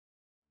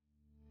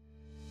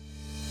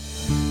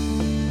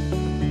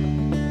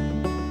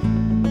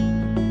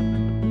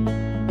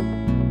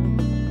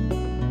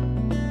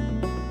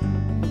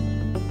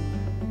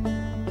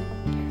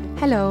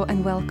Hello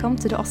and welcome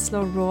to the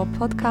Oslo Raw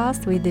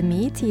podcast with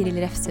me, Tiril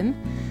Refsum,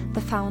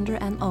 the founder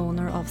and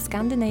owner of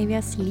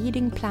Scandinavia's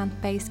leading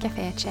plant-based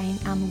cafe chain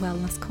and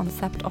wellness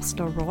concept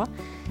Oslo Raw,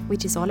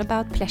 which is all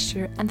about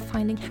pleasure and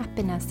finding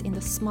happiness in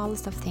the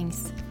smallest of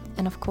things,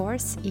 and of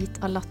course, eat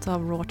a lot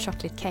of raw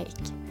chocolate cake.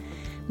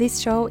 This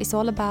show is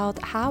all about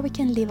how we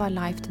can live our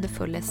life to the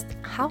fullest,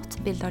 how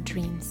to build our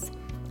dreams,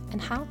 and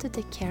how to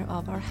take care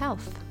of our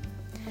health.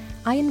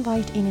 I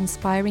invite in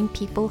inspiring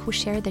people who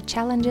share their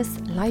challenges,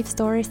 life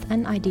stories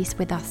and ideas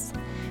with us.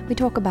 We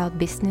talk about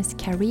business,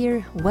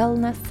 career,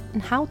 wellness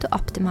and how to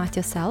optimize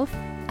yourself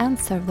and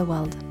serve the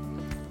world.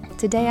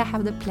 Today I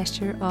have the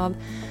pleasure of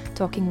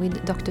talking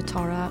with Dr.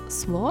 Tara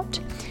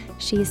Swart.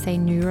 She is a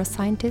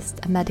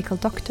neuroscientist, a medical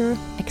doctor,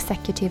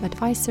 executive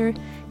advisor,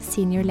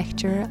 senior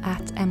lecturer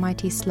at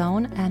MIT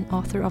Sloan and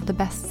author of the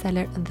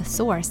bestseller The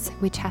Source,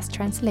 which has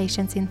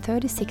translations in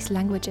 36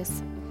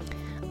 languages.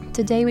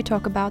 Today we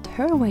talk about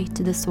her way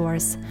to the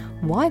source,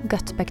 why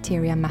gut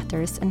bacteria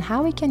matters and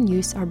how we can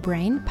use our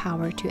brain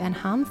power to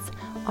enhance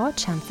our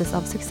chances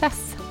of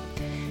success.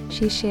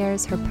 She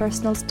shares her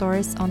personal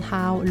stories on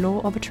how law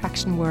of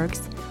attraction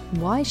works,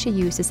 why she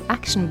uses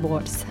action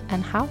boards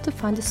and how to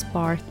find a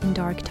spark in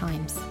dark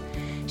times.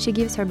 She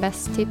gives her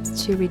best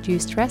tips to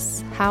reduce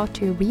stress, how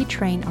to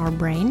retrain our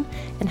brain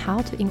and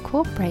how to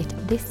incorporate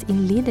this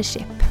in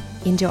leadership.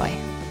 Enjoy!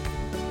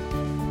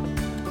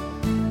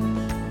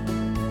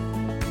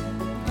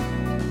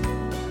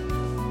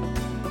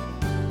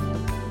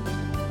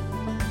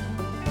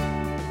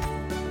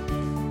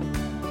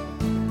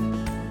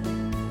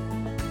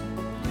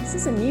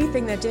 This is a new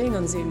thing they're doing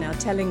on Zoom now,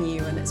 telling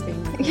you when it's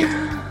being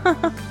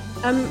recorded.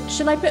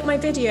 Shall I put my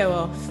video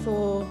off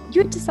or?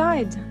 You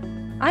decide.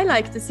 I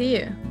like to see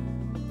you.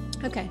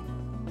 Okay.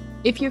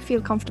 If you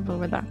feel comfortable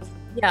with that.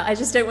 Yeah, I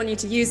just don't want you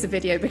to use the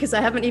video because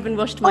I haven't even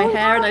washed my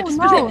hair and I just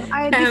put a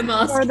hair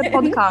mask for the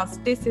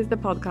podcast. This is the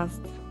podcast.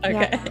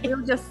 Okay. Yeah,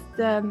 we'll just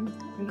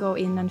go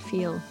in and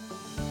feel.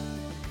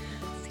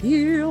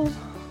 Feel.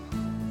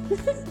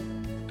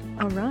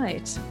 All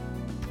right.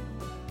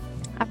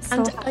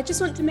 And I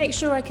just want to make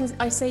sure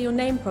I say your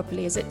name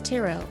properly. Is it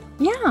Tiril?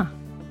 Yeah.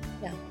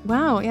 Yeah.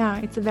 Wow. Yeah.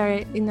 It's a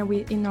very you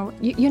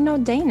know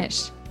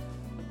Danish.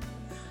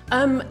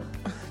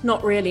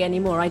 Not really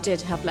anymore. I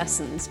did have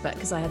lessons, but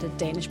because I had a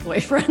Danish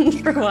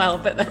boyfriend for a while.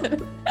 But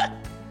then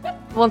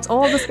Want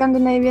all the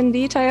Scandinavian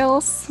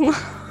details?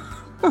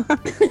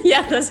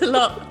 Yeah, there's a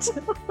lot.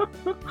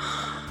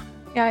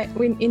 Yeah.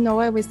 In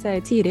Norway we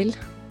say Tiril.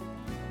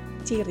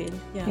 Tiril.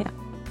 Yeah. Yeah.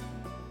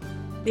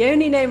 The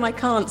only name I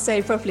can't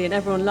say properly and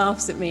everyone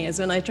laughs at me is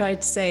when I try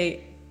to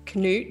say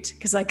Knut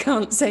because I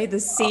can't say the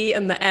C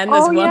and the N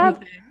as one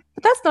thing.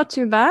 But that's not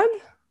too bad.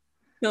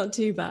 Not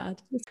too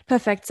bad.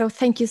 Perfect. So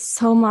thank you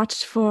so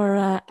much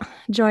for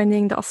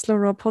joining the Oslo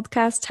Raw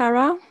podcast,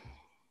 Tara.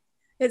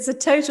 It's a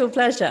total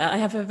pleasure. I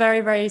have a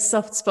very, very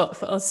soft spot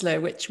for Oslo,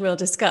 which we'll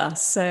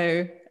discuss.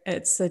 So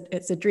it's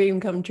a dream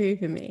come true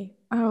for me.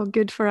 Oh,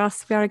 good for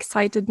us. We are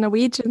excited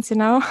Norwegians, you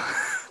know.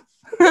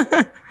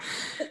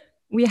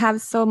 We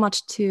have so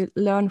much to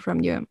learn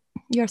from you.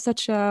 You're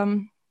such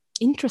an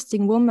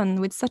interesting woman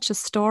with such a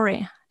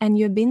story, and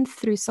you've been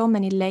through so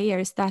many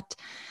layers that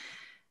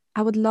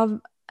I would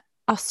love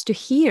us to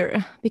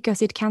hear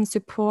because it can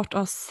support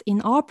us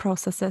in our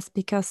processes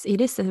because it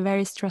is a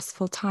very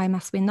stressful time,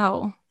 as we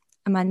know.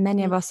 I mean,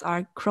 many of us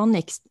are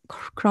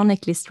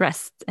chronically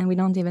stressed and we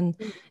don't even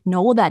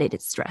know that it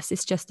is stress.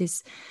 It's just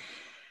this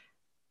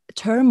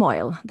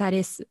turmoil that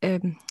is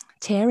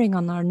tearing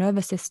on our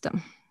nervous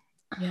system.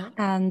 Yeah.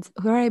 And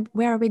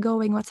where are we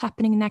going? What's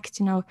happening next?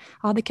 You know,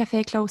 are the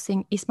cafe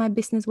closing? Is my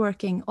business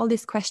working? All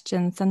these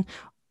questions. And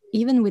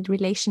even with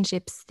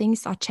relationships,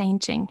 things are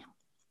changing.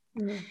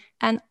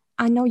 And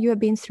I know you have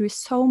been through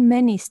so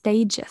many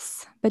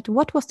stages, but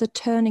what was the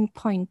turning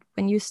point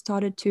when you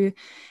started to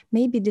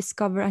maybe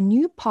discover a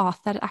new path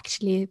that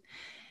actually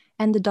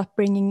ended up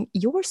bringing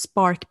your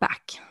spark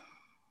back?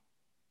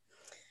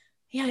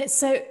 Yeah,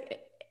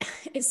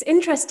 it's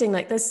interesting.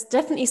 Like there's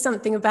definitely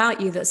something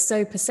about you that's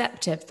so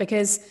perceptive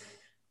because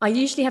I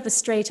usually have a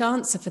straight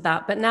answer for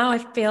that. But now I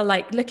feel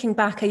like looking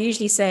back, I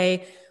usually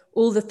say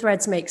all the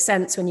threads make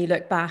sense when you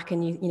look back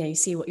and you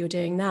see what you're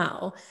doing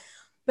now.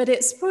 But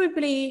it's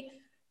probably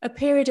a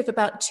period of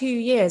about 2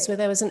 years where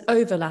there was an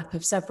overlap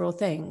of several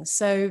things.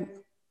 So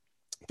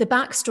the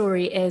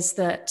backstory is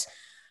that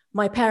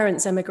my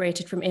parents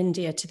emigrated from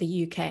India to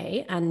the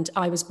UK and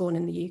I was born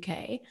in the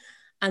UK.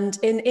 And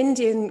in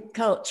Indian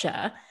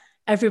culture,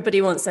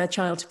 everybody wants their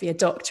child to be a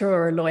doctor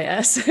or a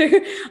lawyer. So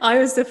I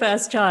was the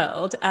first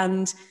child.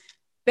 And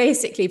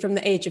basically from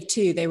the age of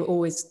 2, they were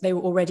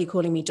already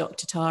calling me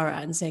Dr. Tara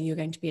and saying you're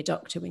going to be a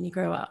doctor when you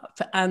grow up.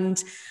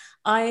 And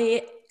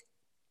I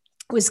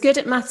was good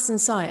at maths and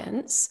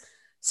science.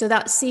 So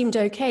that seemed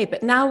okay.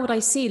 But now what I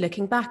see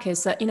looking back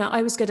is that,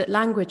 I was good at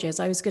languages.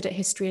 I was good at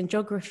history and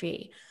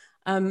geography.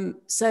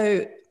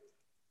 So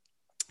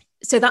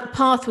that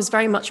path was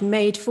very much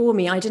made for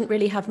me. I didn't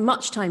really have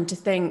much time to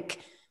think,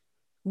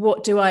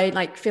 what do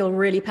I feel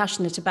really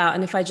passionate about?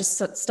 And if I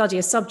just study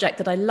a subject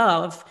that I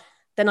love,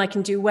 then I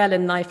can do well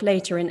in life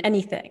later in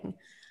anything.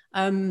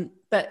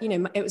 But, you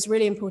know, it was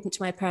really important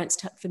to my parents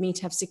for me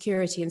to have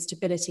security and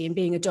stability, and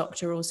being a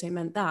doctor also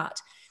meant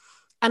that.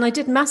 And I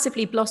did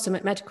massively blossom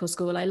at medical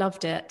school. I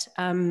loved it.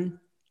 And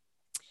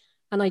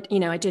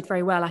I did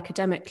very well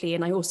academically.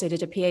 And I also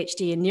did a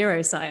PhD in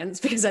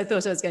neuroscience because I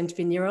thought I was going to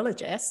be a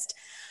neurologist.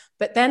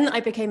 But then I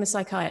became a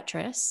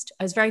psychiatrist.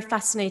 I was very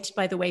fascinated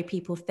by the way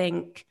people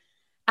think.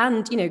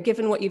 And, you know,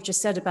 given what you've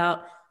just said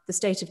about the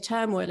state of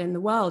turmoil in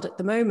the world at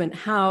the moment,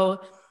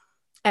 how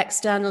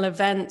external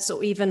events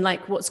or even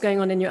like what's going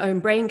on in your own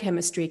brain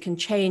chemistry can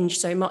change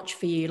so much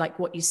for you, like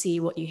what you see,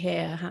 what you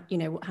hear,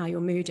 how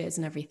your mood is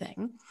and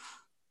everything.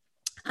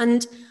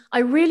 And I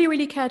really,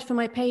 really cared for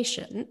my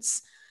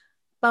patients.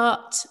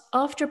 But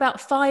after about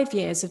 5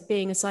 years of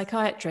being a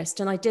psychiatrist,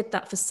 and I did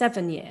that for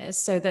 7 years,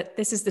 so that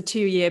this is the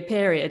 2-year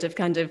period of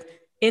kind of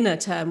inner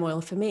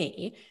turmoil for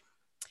me,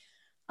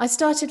 I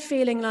started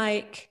feeling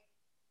like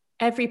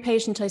every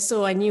patient I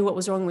saw, I knew what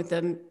was wrong with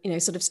them, you know,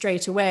 sort of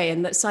straight away,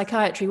 and that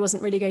psychiatry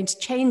wasn't really going to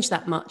change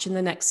that much in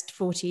the next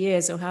 40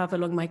 years or however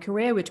long my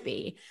career would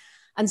be.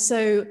 And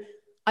so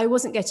I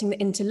wasn't getting the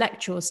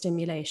intellectual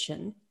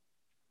stimulation.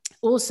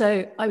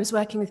 Also, I was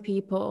working with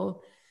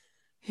people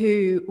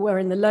who were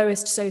in the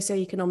lowest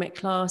socioeconomic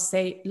class.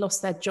 They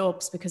lost their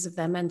jobs because of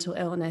their mental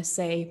illness.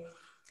 They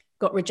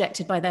got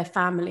rejected by their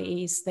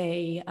families.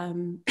 They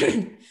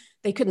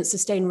they couldn't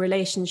sustain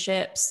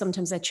relationships.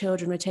 Sometimes their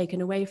children were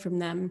taken away from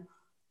them.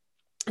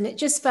 And it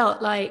just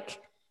felt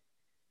like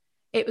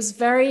it was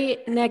very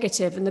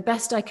negative. And the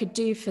best I could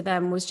do for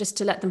them was just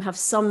to let them have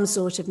some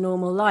sort of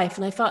normal life.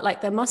 And I felt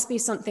like there must be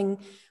something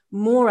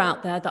more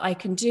out there that I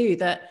can do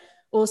that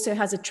also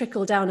has a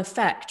trickle down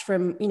effect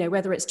from, you know,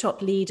 whether it's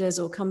top leaders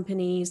or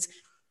companies,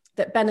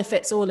 that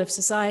benefits all of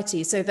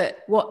society, so that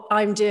what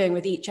I'm doing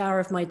with each hour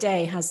of my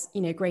day has,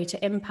 you know, greater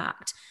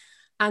impact.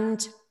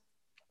 And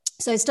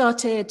so I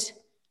started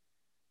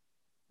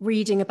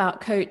reading about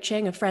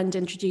coaching. A friend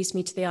introduced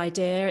me to the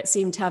idea. It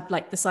seemed to have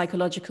like the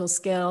psychological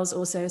skills,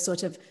 also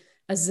sort of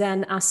a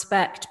Zen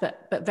aspect,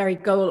 but very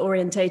goal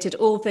orientated,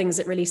 all things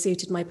that really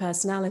suited my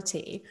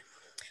personality.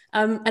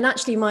 And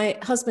actually my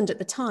husband at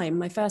the time,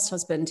 my first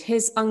husband,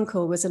 his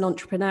uncle was an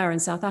entrepreneur in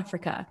South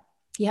Africa.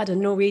 He had a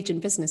Norwegian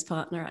business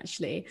partner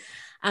actually.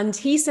 And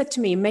he said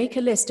to me, make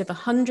a list of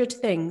 100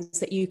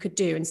 things that you could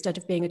do instead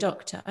of being a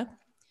doctor.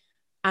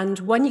 And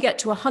when you get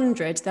to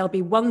 100, there'll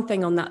be one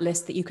thing on that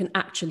list that you can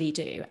actually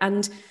do.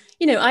 And,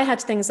 you know, I had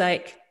things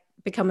like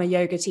become a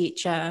yoga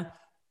teacher,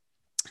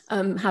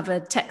 have a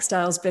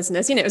textiles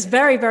business, you know, it was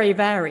very, very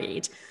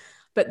varied.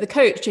 But the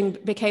coaching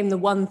became the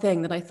one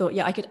thing that I thought,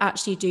 yeah, I could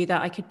actually do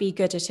that. I could be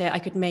good at it. I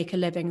could make a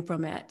living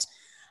from it.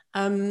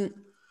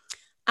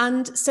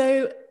 And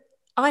so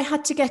I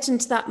had to get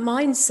into that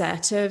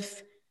mindset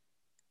of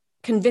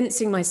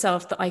convincing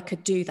myself that I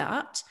could do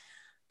that.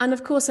 And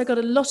of course, I got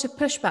a lot of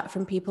pushback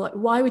from people like,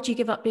 why would you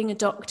give up being a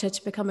doctor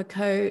to become a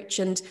coach?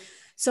 And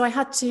so I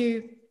had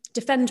to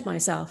defend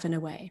myself in a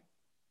way.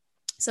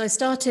 So I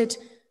started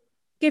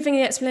giving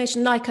the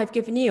explanation like I've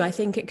given you. I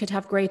think it could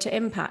have greater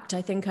impact.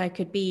 I think I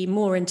could be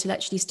more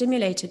intellectually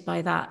stimulated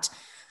by that.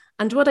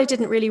 And what I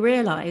didn't really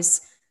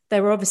realize,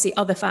 there were obviously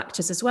other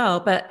factors as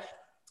well, but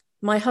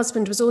my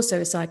husband was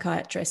also a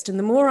psychiatrist. And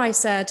the more I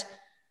said,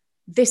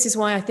 this is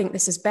why I think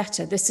this is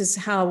better, this is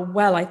how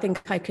well I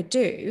think I could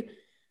do,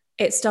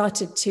 it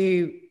started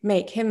to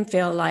make him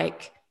feel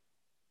like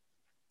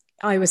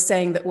I was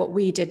saying that what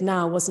we did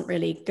now wasn't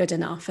really good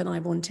enough and I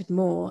wanted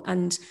more.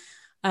 And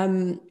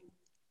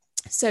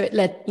so it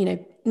led, you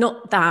know,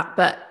 not that,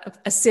 but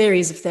a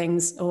series of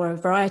things or a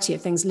variety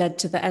of things led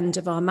to the end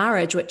of our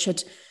marriage, which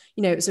had,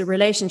 you know, it was a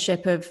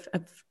relationship of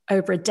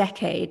over a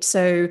decade.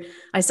 So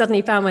I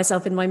suddenly found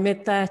myself in my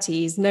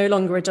mid-30s, no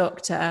longer a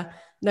doctor,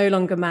 no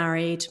longer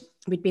married.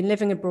 We'd been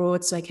living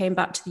abroad, so I came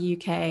back to the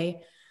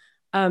UK.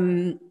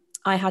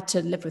 I had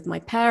to live with my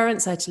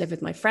parents. I had to live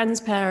with my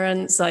friends'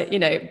 parents. You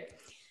know,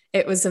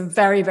 it was a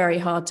very, very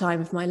hard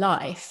time of my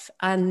life.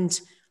 And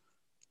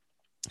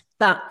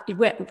that,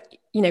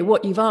 you know,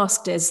 what you've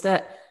asked is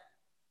that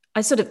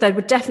there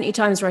were definitely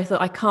times where I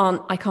thought,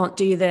 I can't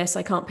do this.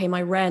 I can't pay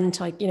my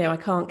rent. I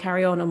can't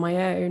carry on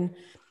my own.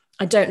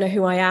 I don't know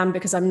who I am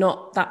because I'm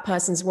not that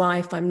person's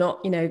wife. I'm not,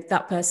 you know,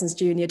 that person's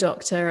junior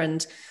doctor.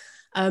 And,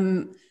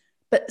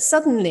 but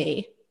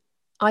suddenly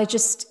I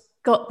just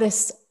got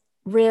this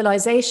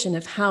realization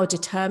of how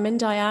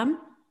determined I am.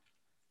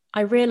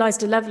 I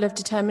realized a level of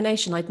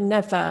determination I'd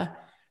never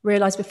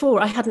realized before.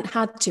 I hadn't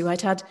had to.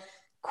 I'd had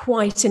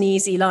quite an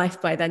easy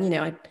life by then. You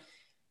know, I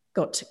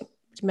got to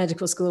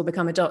medical school,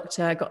 become a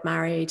doctor, got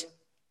married,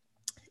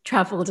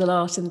 traveled a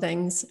lot and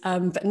things,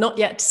 but not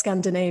yet to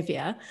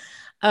Scandinavia.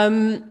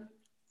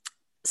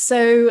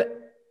 So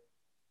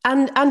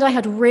I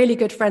had really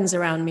good friends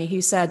around me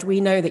who said, we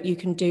know that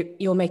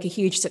you'll make a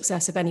huge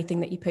success of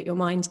anything that you put your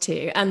mind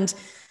to. And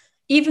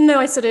even though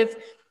I sort of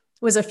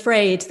was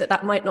afraid that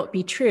that might not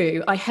be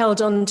true, I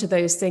held on to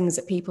those things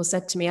that people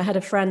said to me. I had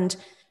a friend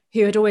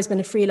who had always been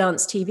a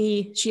freelance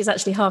TV. She's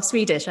actually half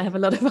Swedish. I have a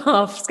lot of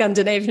half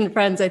Scandinavian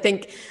friends. I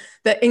think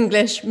that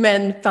English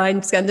men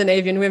find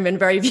Scandinavian women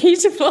very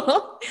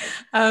beautiful.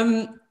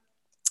 And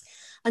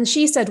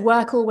she said,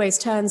 work always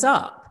turns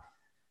up.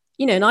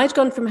 And I'd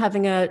gone from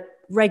having a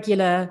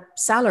regular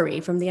salary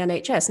from the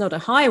NHS, not a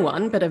high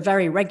one, but a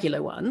very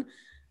regular one.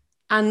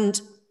 And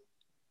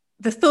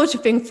the thought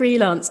of being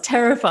freelance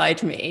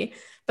terrified me.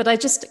 But I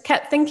just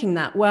kept thinking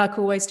that work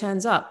always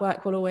turns up,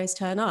 work will always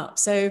turn up.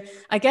 So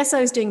I guess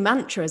I was doing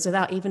mantras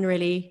without even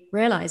really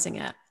realizing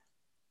it.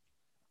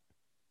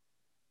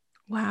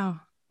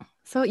 Wow.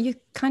 So you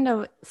kind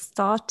of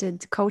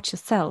started to coach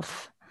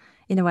yourself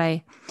in a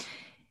way.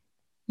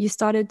 You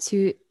started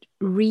to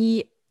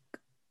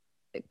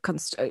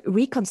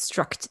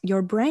reconstruct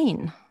your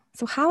brain.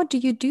 So how do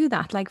you do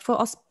that? Like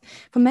for us,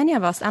 for many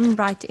of us, I'm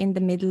right in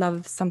the middle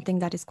of something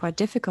that is quite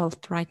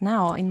difficult right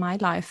now in my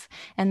life.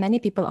 And many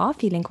people are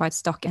feeling quite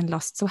stuck and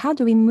lost. So how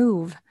do we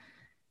move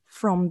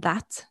from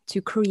that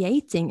to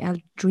creating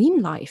a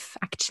dream life?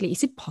 Actually,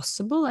 is it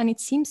possible? And it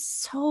seems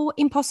so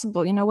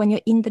impossible, when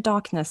you're in the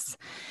darkness.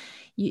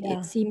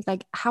 It seems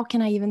like, how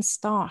can I even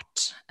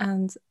start?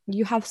 And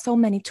you have so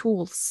many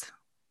tools.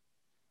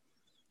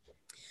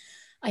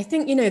 I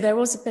think, there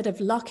was a bit of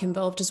luck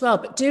involved as well,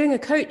 but doing a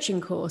coaching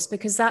course,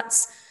 because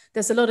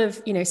there's a lot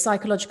of,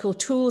 psychological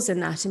tools in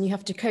that, and you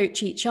have to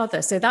coach each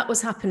other. So that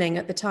was happening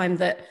at the time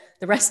that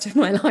the rest of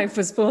my life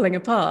was falling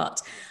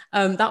apart.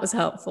 That was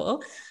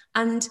helpful.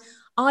 And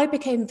I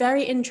became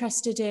very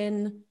interested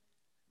in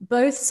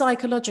both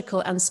psychological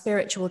and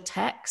spiritual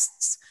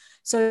texts.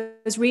 So I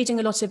was reading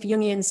a lot of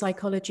Jungian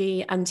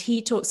psychology, and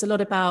he talks a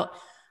lot about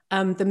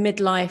the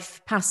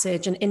midlife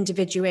passage and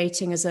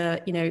individuating as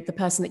the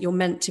person that you're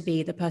meant to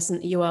be, the person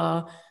that you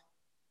are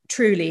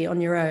truly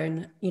on your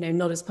own,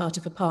 not as part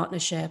of a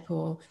partnership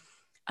or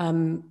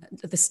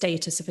the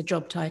status of a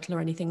job title or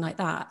anything like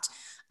that.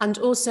 And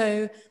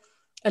also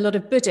a lot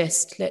of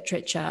Buddhist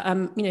literature.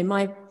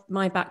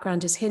 My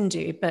background is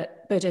Hindu,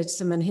 but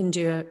Buddhism and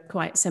Hindu are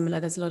quite similar.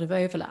 There's a lot of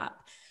overlap.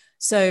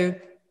 So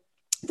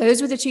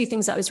those were the two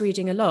things that I was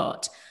reading a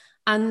lot.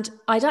 And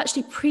I'd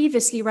actually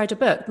previously read a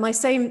book. The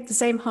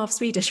same half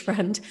Swedish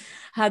friend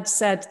had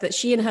said that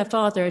she and her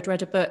father had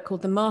read a book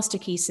called The Master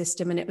Key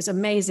System, and it was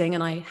amazing,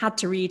 and I had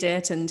to read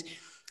it. And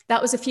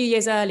that was a few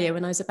years earlier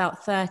when I was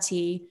about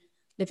 30,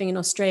 living in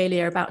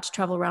Australia, about to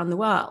travel around the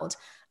world.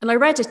 And I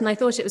read it and I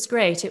thought it was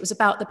great. It was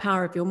about the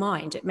power of your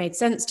mind. It made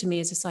sense to me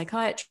as a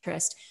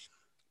psychiatrist,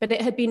 but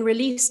it had been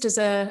released as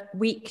a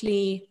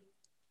weekly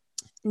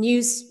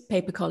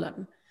newspaper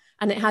column.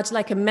 And it had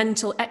like a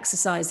mental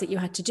exercise that you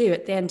had to do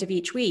at the end of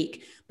each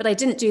week. But I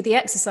didn't do the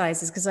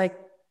exercises because I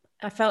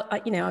felt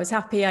like, I was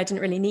happy. I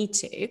didn't really need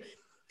to.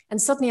 And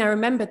suddenly I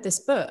remembered this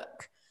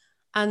book.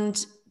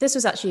 And this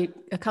was actually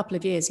a couple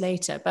of years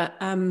later, but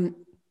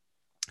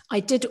I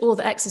did all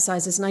the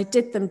exercises, and I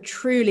did them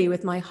truly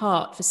with my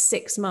heart for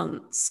 6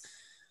 months.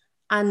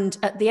 And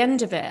at the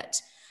end of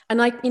it, and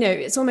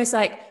it's almost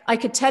like I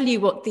could tell you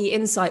what the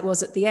insight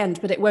was at the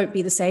end, but it won't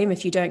be the same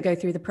if you don't go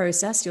through the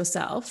process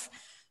yourself.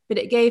 But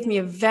it gave me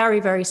a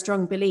very, very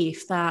strong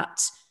belief that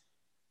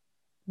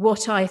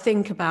what I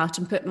think about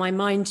and put my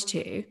mind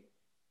to,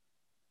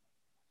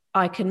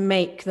 I can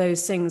make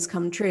those things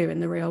come true in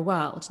the real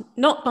world.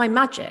 Not by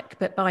magic,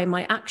 but by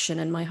my action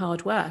and my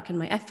hard work and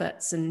my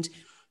efforts and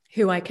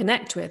who I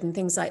connect with and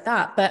things like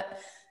that. But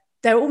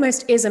there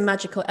almost is a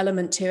magical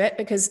element to it,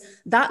 because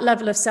that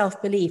level of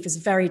self-belief is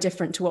very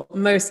different to what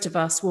most of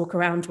us walk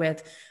around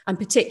with. And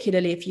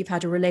particularly if you've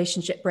had a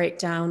relationship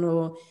breakdown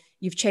or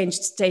you've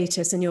changed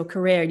status in your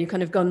career and you've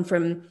kind of gone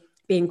from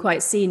being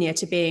quite senior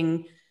to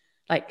being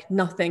like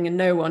nothing and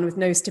no one with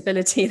no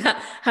stability, that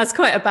has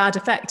quite a bad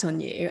effect on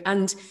you.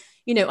 And,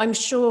 I'm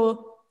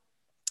sure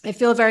I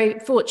feel very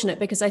fortunate,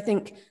 because I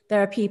think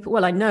there are people,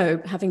 well, I know,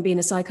 having been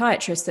a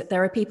psychiatrist, that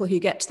there are people who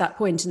get to that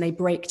point and they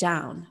break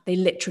down. They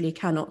literally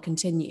cannot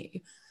continue.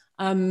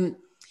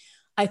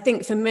 I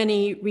think for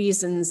many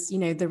reasons,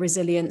 the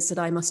resilience that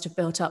I must have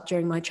built up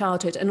during my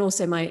childhood, and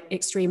also my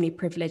extremely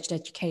privileged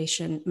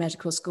education,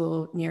 medical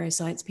school,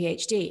 neuroscience,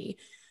 PhD,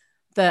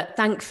 that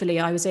thankfully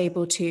I was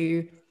able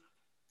to,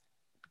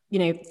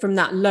 from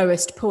that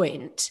lowest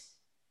point,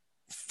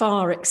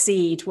 far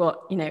exceed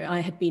what,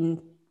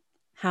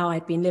 how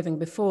I'd been living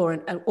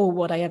before, or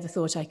what I ever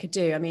thought I could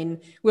do. I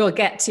mean, we'll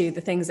get to the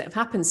things that have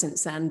happened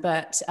since then,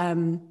 but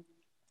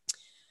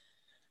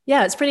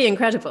yeah, it's pretty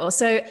incredible.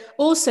 So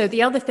also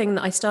the other thing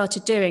that I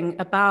started doing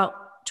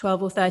about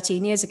 12 or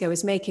 13 years ago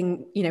is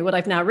making, what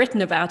I've now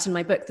written about in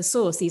my book, The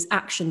Source, these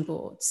action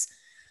boards.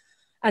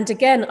 And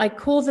again, I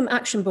call them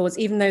action boards,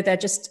 even though they're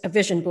just a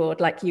vision board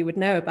like you would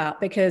know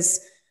about,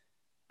 because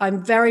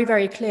I'm very,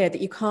 very clear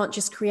that you can't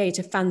just create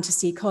a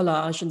fantasy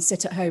collage and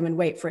sit at home and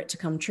wait for it to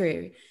come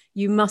true.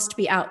 You must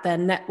be out there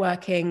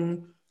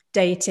networking,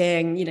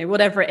 dating,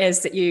 whatever it is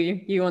that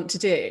you want to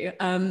do.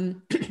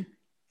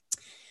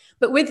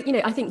 But with,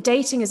 I think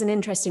dating is an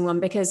interesting one,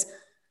 because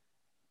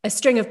a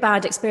string of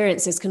bad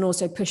experiences can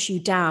also push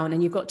you down,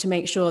 and you've got to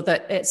make sure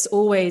that it's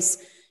always,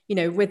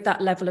 with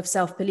that level of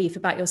self-belief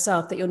about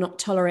yourself, that you're not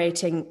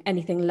tolerating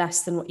anything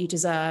less than what you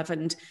deserve,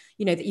 and,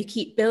 that you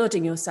keep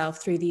building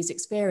yourself through these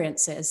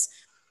experiences.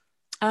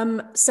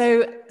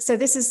 So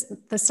this is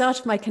the start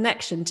of my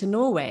connection to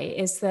Norway,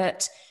 is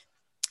that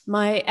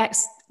my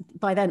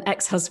by then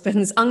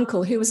ex-husband's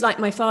uncle, who was like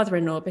my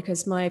father-in-law,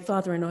 because my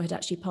father-in-law had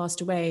actually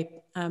passed away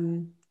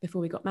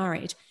before we got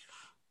married,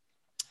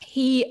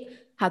 he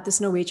had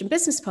this Norwegian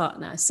business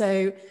partner.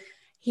 So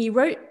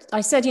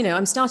I said,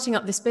 I'm starting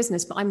up this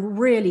business, but I'm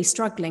really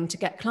struggling to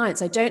get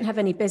clients. I don't have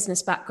any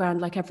business background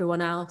like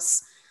everyone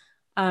else.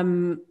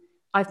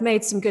 I've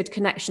made some good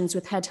connections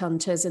with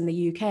headhunters in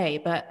the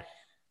UK, but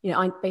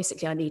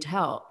I need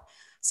help.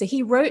 So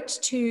he wrote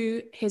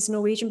to his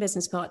Norwegian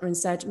business partner and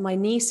said, my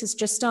niece has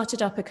just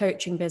started up a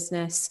coaching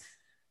business.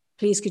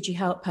 Please, could you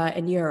help her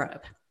in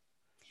Europe?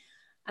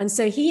 And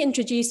so he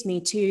introduced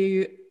me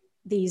to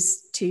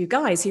these two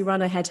guys who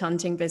run a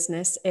headhunting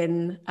business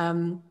in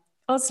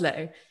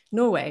Oslo,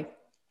 Norway.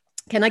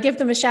 Can I give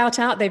them a shout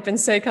out? They've been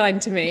so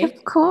kind to me.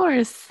 Of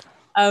course.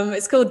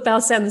 It's called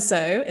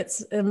Balsenso.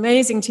 It's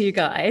amazing to you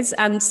guys.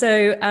 And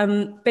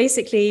so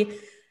basically,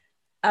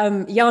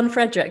 Jan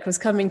Frederick was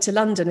coming to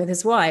London with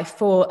his wife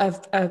for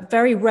a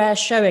very rare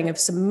showing of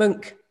some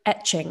Munch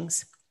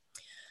etchings.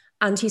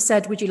 And he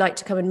said, would you like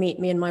to come and meet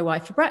me and my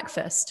wife for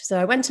breakfast? So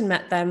I went and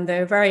met them. They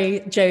were very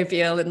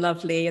jovial and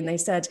lovely. And they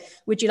said,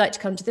 would you like to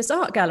come to this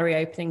art gallery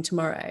opening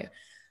tomorrow?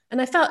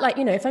 And I felt like,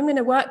 if I'm going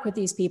to work with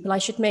these people, I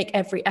should make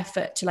every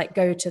effort to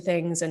go to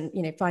things and,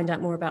 find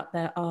out more about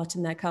their art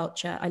and their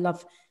culture.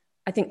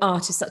 I think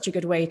art is such a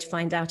good way to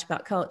find out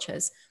about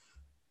cultures.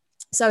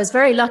 So I was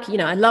very lucky,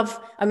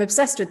 I'm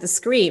obsessed with the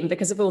Scream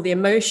because of all the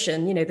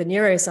emotion, the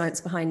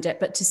neuroscience behind it.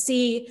 But to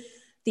see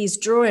these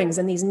drawings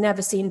and these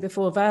never seen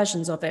before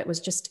versions of it was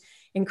just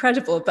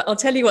incredible. But I'll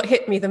tell you what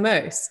hit me the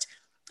most.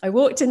 I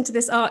walked into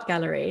this art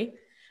gallery,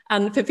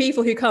 and for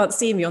people who can't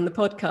see me on the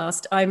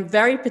podcast, I'm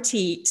very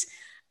petite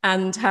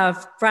and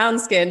have brown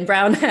skin,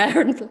 brown hair,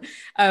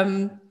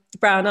 and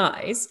brown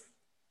eyes.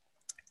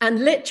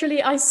 And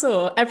literally I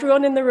saw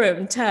everyone in the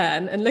room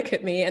turn and look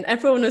at me, and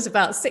everyone was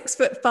about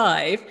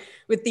 6'5"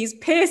 with these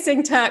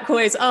piercing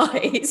turquoise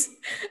eyes.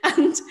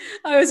 And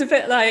I was a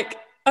bit like,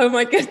 oh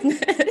my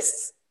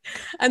goodness.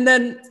 And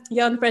then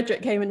Jan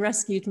Frederick came and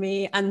rescued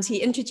me, and he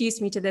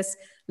introduced me to this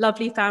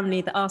lovely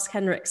family, the Ask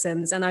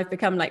Henriksons, and I've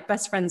become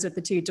best friends with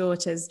the two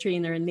daughters,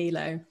 Trina and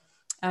Lilo.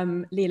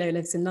 Lilo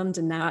lives in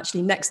London now,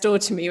 actually next door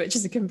to me, which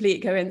is a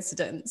complete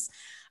coincidence.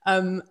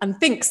 And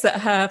thinks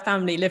that her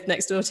family lived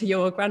next door to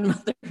your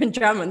grandmother in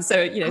Drammen.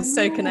 So,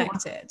 so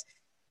connected.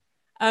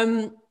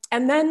 And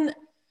then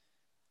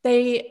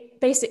they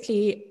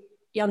basically,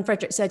 Jan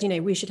Frederick said,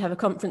 we should have a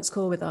conference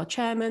call with our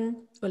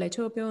chairman, Ole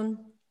Torbjørn.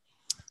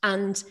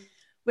 And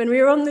when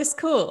we were on this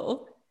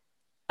call,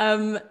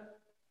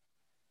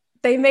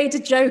 they made a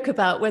joke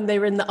about when they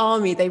were in the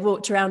army, they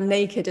walked around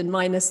naked in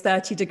minus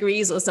 30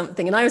 degrees or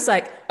something. And I was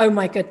like, oh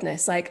my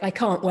goodness, I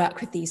can't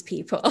work with these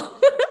people.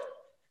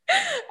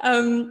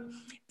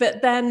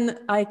 But then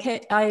I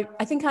think I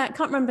can't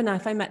remember now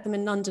if I met them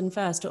in London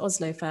first or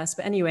Oslo first.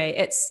 But anyway,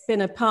 it's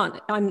been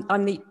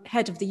I'm the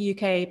head of the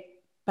UK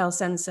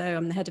Balsenso.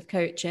 I'm the head of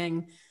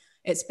coaching.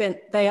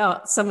 They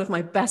are some of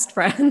my best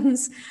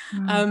friends.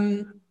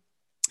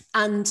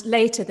 And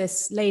later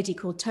this lady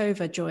called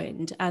Tova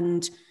joined,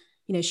 and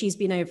she's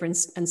been over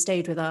and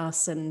stayed with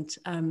us. And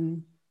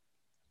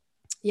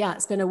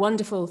it's been a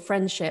wonderful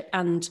friendship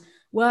and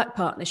work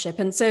partnership.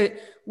 And so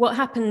what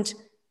happened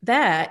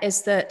there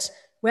is that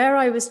where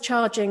I was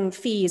charging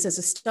fees as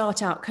a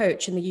start-out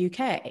coach in the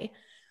UK,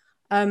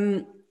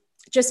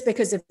 just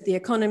because of the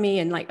economy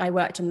and I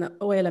worked in the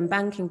oil and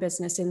banking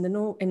business in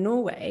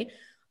Norway,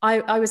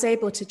 I was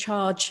able to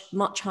charge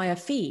much higher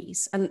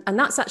fees. And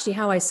that's actually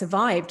how I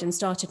survived and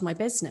started my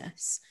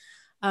business.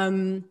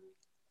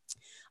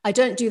 I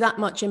don't do that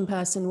much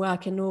in-person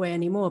work in Norway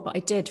anymore, but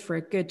I did for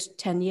a good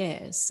 10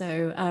 years.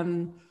 So,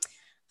 and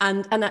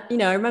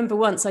I remember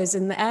once I was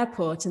in the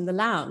airport in the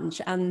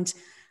lounge, and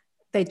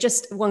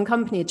one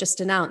company had just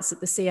announced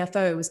that the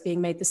CFO was being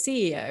made the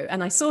CEO.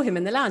 And I saw him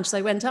in the lounge. So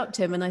I went up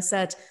to him and I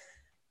said,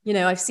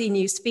 I've seen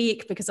you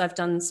speak because I've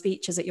done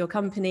speeches at your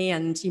company,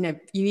 and, you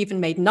even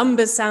made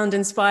numbers sound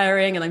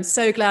inspiring, and I'm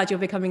so glad you're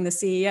becoming the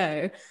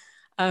CEO.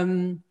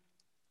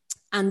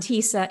 And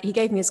he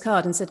gave me his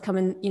card and said, come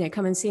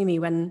and see me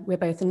when we're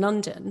both in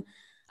London,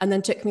 and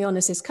then took me on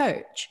as his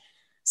coach.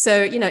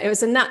 So, it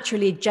was a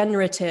naturally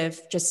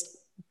generative,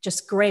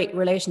 just great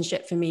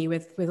relationship for me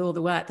with all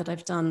the work that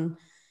I've done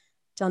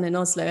in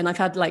Oslo. And I've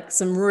had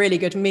some really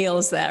good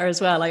meals there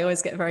as well. I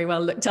always get very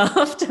well looked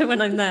after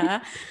when I'm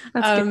there.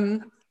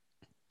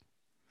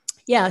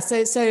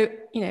 So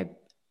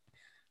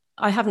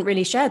I haven't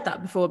really shared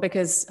that before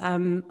because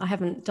I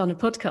haven't done a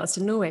podcast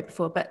in Norway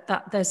before, but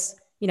there's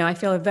I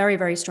feel a very,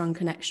 very strong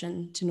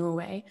connection to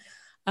Norway.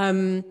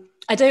 I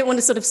don't want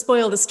to sort of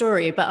spoil the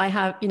story, but I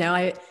have,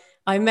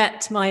 I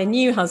met my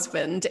new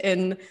husband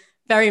in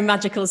very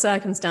magical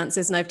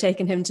circumstances, and I've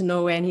taken him to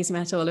Norway, and he's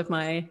met all of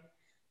my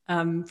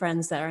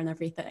friends there and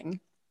everything.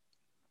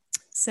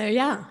 So,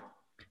 yeah.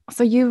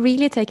 So you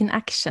really taken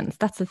actions.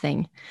 That's the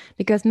thing,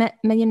 because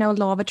you know,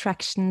 law of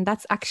attraction.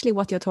 That's actually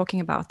what you're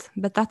talking about.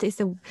 But that is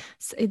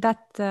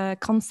that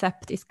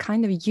concept is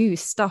kind of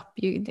used up.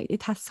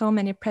 It has so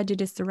many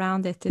prejudice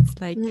around it. It's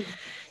like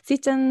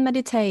sit and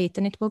meditate,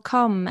 and it will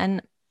come.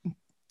 And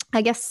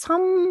I guess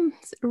some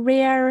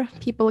rare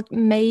people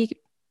may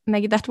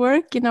make that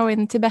work, you know,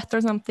 in Tibet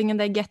or something, and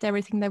they get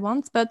everything they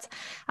want. But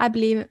I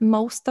believe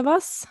most of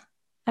us,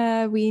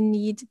 we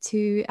need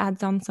to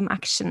add on some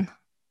action.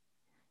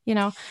 You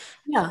know?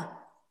 Yeah,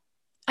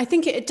 I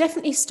think it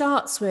definitely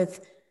starts with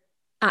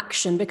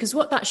action, because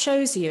what that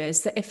shows you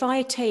is that if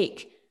I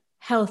take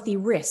healthy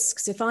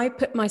risks, if I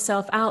put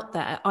myself out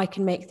there, I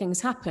can make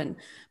things happen.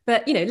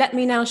 But, you know, let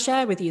me now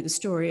share with you the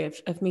story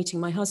of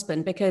meeting my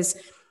husband, because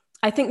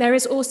I think there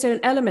is also an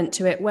element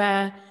to it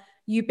where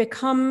you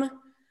become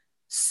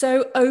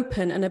so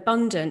open and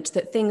abundant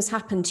that things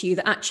happen to you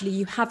that actually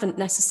you haven't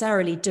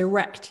necessarily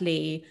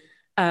directly,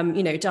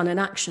 you know, done an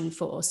action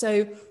for.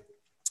 So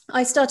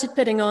I started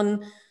putting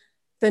on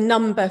the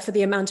number for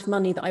the amount of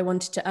money that I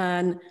wanted to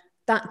earn.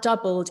 That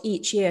doubled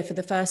each year for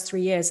the first 3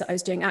 years that I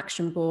was doing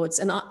action boards.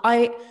 And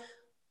I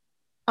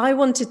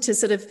wanted to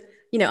sort of,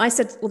 you know, I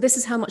said, well, this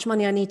is how much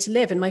money I need to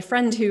live. And my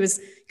friend who was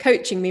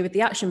coaching me with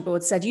the action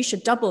board said, you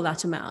should double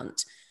that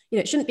amount. You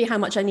know, it shouldn't be how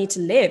much I need to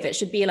live. It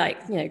should be like,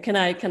 you know, can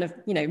I kind of,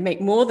 you know,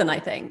 make more than I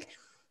think?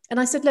 And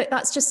I said, look,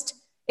 that's just,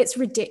 it's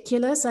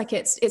ridiculous. Like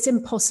it's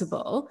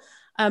impossible.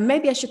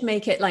 Maybe I should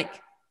make it like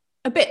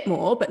a bit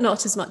more, but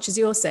not as much as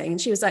you're saying.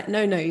 And she was like,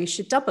 no, you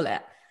should double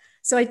it.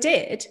 So I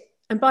did.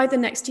 And by the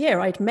next year,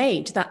 I'd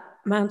made that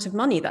amount of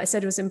money that I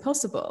said was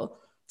impossible.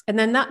 And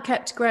then that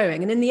kept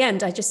growing. And in the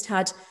end, I just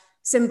had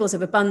symbols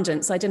of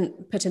abundance. I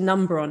didn't put a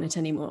number on it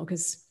anymore,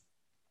 because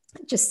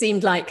it just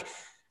seemed like,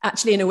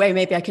 actually, in a way,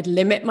 maybe I could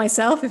limit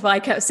myself if I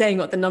kept saying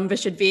what the number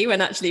should be,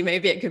 when actually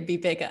maybe it could be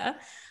bigger.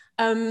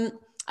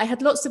 I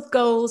had lots of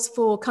goals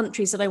for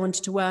countries that I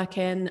wanted to work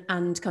in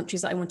and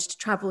countries that I wanted to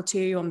travel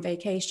to on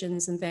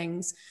vacations and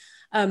things.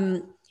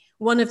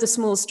 One of the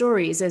small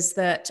stories is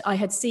that I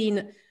had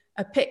seen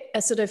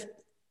a sort of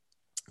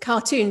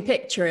cartoon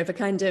picture of a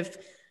kind of,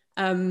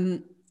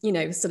 you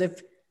know, sort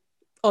of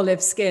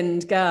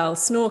olive-skinned girl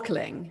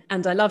snorkeling,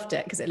 and I loved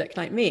it because it looked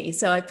like me.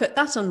 So I put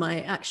that on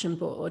my action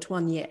board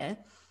one year.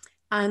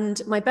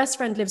 And my best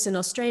friend lives in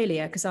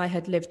Australia, because I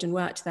had lived and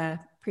worked there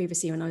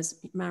previously when I was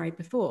married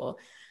before.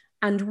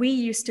 And we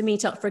used to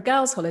meet up for a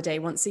girls' holiday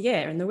once a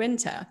year in the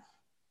winter.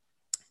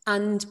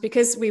 And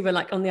because we were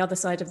like on the other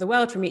side of the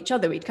world from each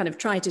other, we'd kind of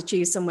try to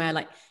choose somewhere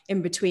like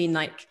in between,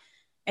 like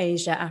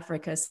Asia,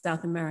 Africa,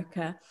 South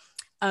America.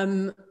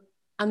 And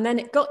then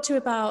it got to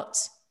about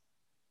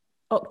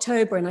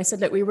October, and I said,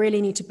 look, we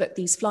really need to book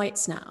these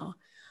flights now.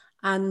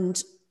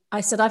 And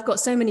I said, I've got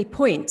so many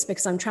points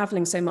because I'm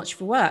traveling so much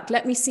for work.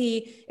 Let me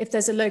see if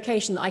there's a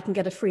location that I can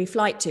get a free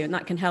flight to, and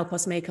that can help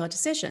us make our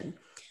decision.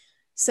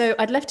 So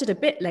I'd left it a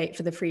bit late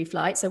for the free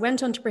flights. I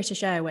went on to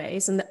British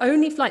Airways, and the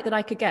only flight that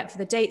I could get for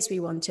the dates we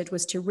wanted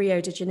was to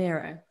Rio de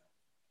Janeiro.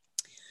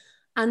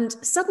 And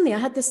suddenly I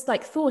had this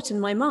like thought in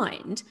my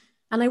mind,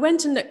 and I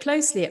went and looked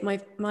closely at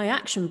my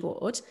action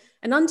board,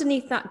 and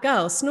underneath that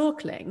girl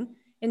snorkeling,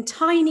 in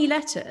tiny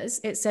letters,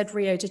 it said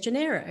Rio de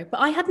Janeiro. But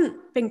I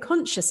hadn't been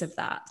conscious of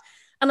that.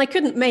 And I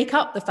couldn't make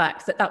up the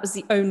fact that that was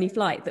the only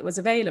flight that was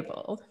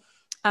available.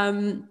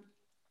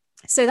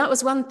 So that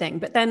was one thing.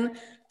 But then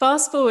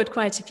fast forward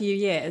quite a few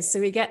years. So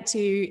we get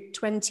to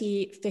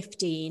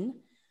 2015.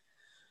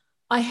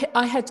 I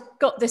had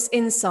got this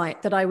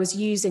insight that I was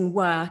using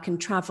work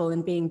and travel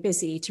and being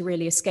busy to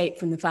really escape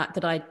from the fact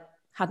that I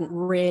hadn't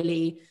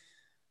really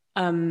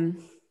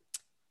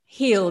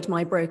healed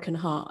my broken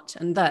heart,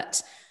 and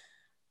that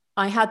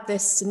I had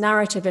this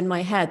narrative in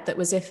my head that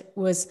was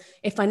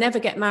if I never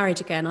get married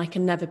again, I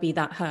can never be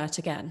that hurt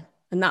again.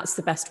 And that's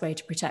the best way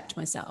to protect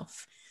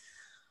myself.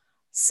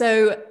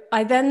 So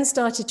I then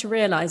started to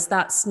realize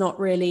that's not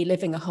really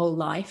living a whole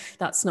life.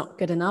 That's not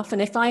good enough.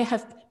 And if I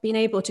have been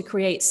able to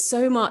create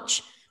so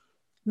much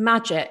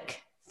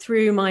magic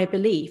through my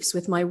beliefs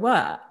with my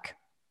work,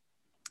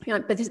 you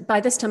know, but by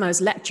this time I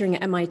was lecturing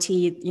at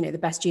MIT, you know, the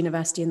best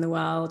university in the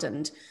world,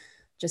 and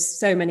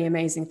just so many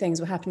amazing things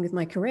were happening with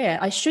my career.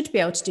 I should be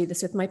able to do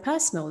this with my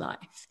personal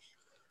life.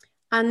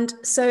 And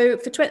so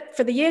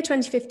for the year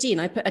 2015,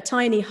 I put a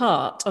tiny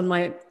heart on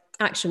my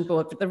action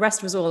board, but the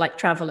rest was all like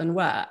travel and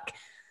work.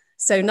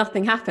 So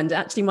nothing happened.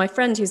 Actually, my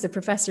friend, who's the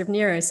professor of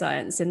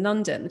neuroscience in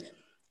London,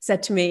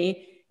 said to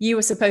me, you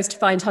were supposed to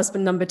find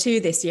husband number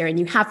 2 this year and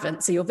you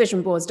haven't, so your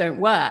vision boards don't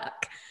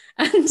work.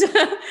 And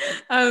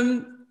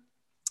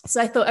so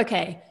I thought,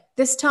 okay,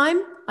 this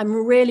time I'm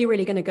really,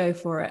 really going to go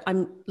for it.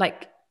 I'm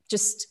like,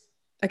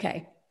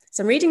 okay.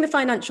 So I'm reading the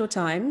Financial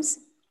Times,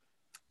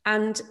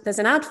 and there's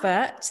an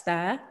advert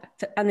there,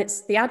 and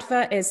the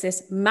advert is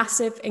this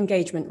massive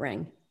engagement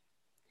ring.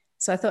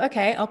 So I thought,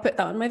 okay, I'll put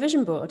that on my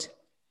vision board.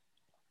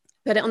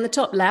 Put it on the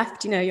top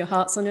left, you know, your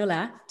heart's on your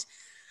left.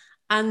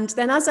 And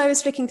then as I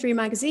was flicking through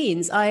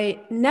magazines,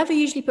 I never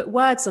usually put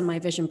words on my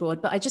vision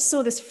board, but I just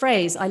saw this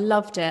phrase. I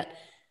loved it.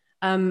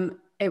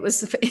 It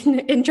was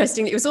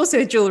interesting. It was also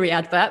a jewelry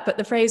advert, but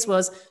the phrase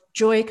was,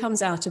 joy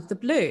comes out of the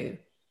blue.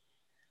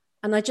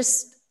 And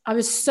I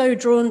was so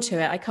drawn to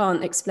it. I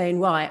can't explain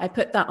why. I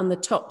put that on the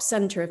top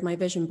center of my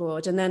vision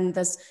board. And then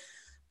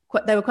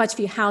there were quite a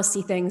few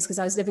housey things because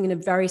I was living in a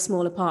very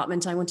small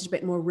apartment. I wanted a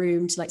bit more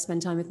room to like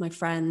spend time with my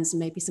friends and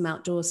maybe some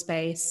outdoor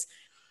space.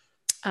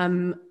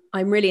 I'm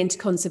really into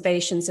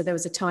conservation. So there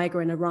was a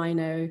tiger and a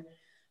rhino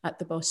at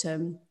the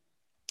bottom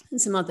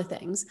and some other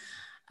things.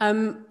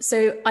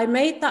 So I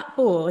made that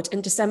board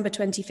in December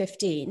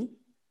 2015.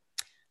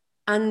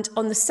 And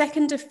on the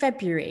 2nd of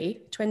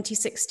February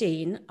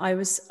 2016, I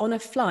was on a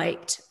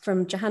flight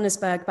from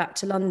Johannesburg back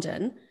to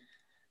London.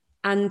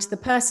 And the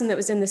person that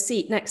was in the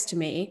seat next to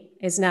me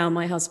is now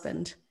my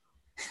husband.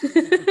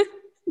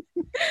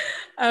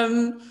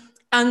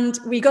 And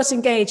we got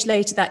engaged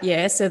later that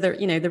year. So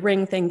the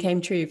ring thing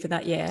came true for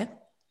that year.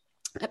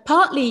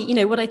 Partly,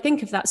 what I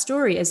think of that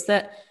story is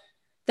that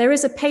there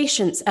is a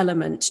patience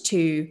element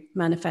to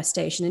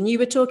manifestation. And you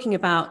were talking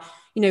about,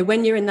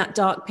 when you're in that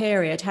dark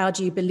period, how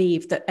do you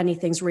believe that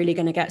anything's really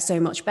going to get so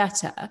much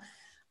better?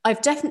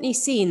 I've definitely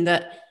seen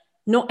that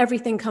not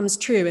everything comes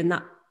true in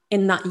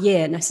that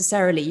year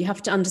necessarily. You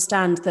have to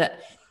understand that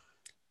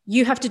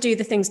you have to do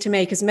the things to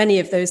make as many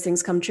of those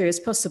things come true as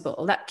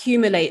possible. That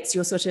accumulates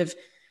your sort of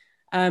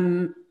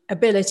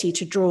ability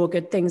to draw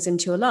good things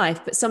into your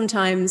life. But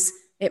sometimes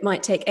it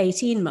might take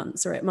 18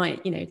 months or it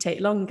might,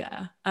 take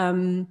longer.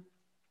 And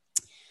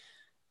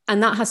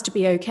that has to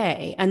be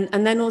okay.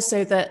 And then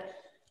also that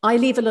I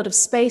leave a lot of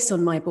space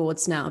on my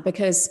boards now,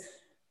 because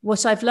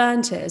what I've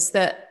learned is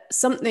that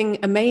something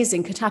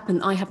amazing could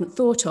happen I haven't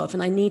thought of,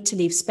 and I need to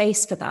leave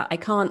space for that. I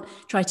can't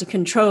try to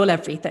control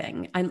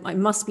everything. I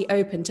must be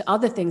open to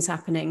other things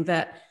happening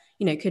that,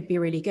 could be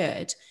really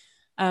good.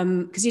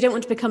 Because you don't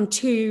want to become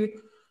too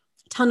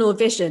tunnel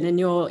vision in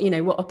your,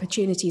 what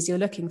opportunities you're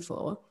looking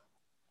for.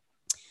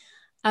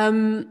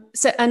 In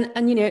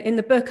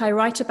the book, I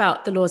write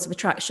about the laws of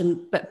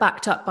attraction, but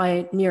backed up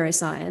by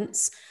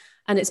neuroscience.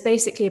 And it's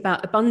basically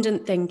about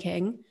abundant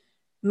thinking,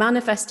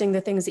 manifesting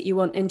the things that you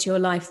want into your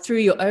life through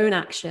your own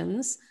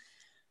actions,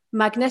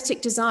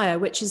 magnetic desire,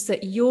 which is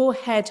that your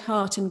head,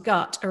 heart, and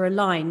gut are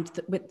aligned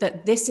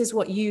that this is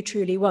what you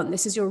truly want.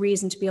 This is your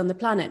reason to be on the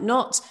planet.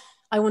 Not,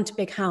 I want a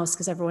big house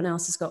because everyone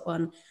else has got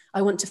one.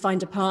 I want to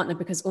find a partner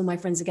because all my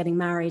friends are getting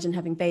married and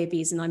having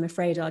babies and I'm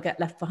afraid I'll get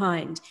left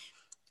behind.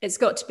 It's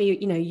got to be,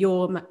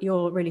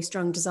 your really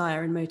strong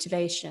desire and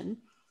motivation.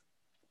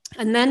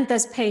 And then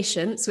there's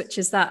patience, which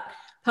is that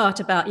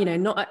part about,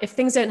 not if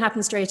things don't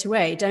happen straight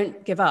away,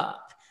 don't give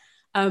up.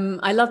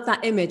 I love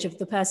that image of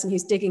the person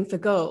who's digging for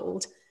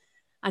gold,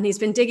 and he's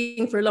been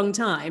digging for a long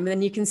time. And then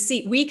we can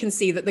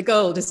see that the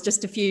gold is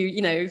just a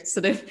few,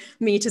 sort of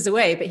meters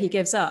away, but he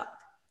gives up.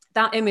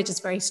 That image is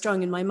very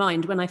strong in my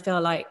mind when I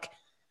feel like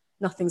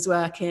nothing's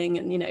working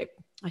and,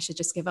 I should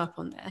just give up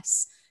on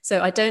this. So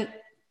I don't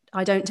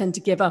tend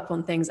to give up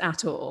on things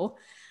at all.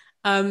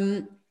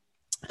 And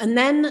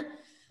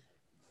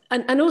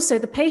also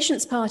the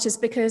patience part is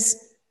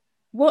because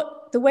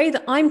the way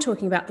that I'm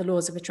talking about the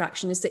laws of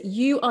attraction is that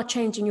you are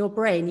changing your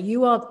brain.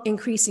 You are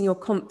increasing your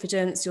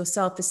confidence, your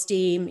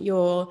self-esteem,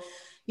 your,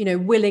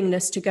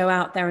 willingness to go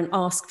out there and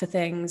ask for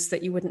things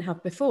that you wouldn't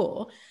have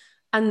before.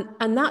 And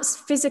that's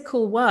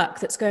physical work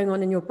that's going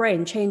on in your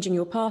brain, changing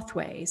your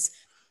pathways.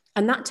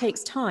 And that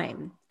takes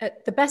time.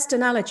 The best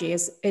analogy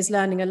is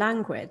learning a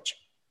language.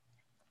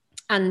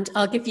 And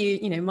I'll give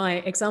you, my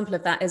example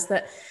of that is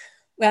that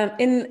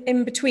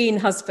in between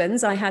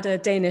husbands, I had a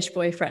Danish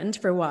boyfriend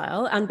for a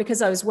while. And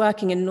because I was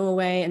working in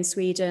Norway and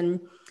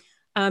Sweden,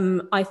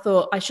 I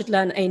thought I should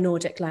learn a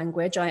Nordic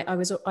language. I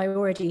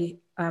already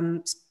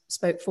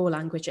spoke 4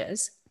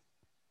 languages.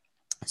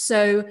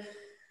 So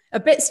a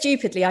bit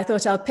stupidly, I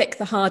thought I'll pick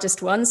the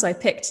hardest one. So I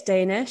picked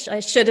Danish. I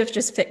should have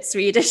just picked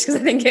Swedish because I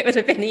think it would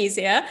have been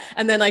easier.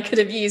 And then I could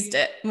have used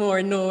it more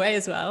in Norway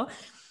as well.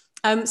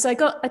 So I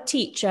got a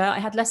teacher. I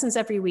had lessons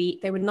every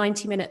week. They were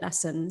 90-minute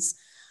lessons.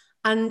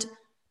 And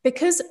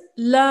because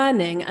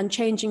learning and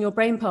changing your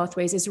brain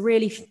pathways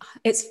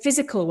it's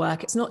physical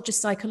work. It's not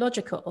just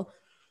psychological.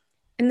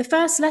 In the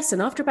first lesson,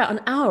 after about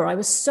an hour, I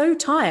was so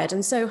tired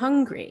and so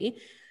hungry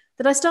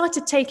that I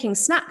started taking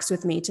snacks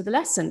with me to the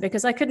lesson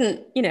because I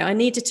couldn't, I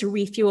needed to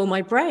refuel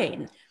my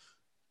brain.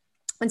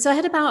 And so I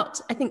had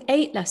about, I think,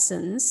 8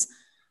 lessons.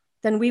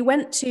 Then we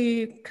went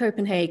to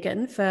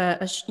Copenhagen for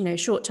a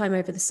short time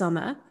over the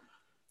summer.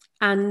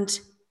 And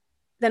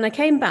then I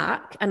came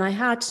back and I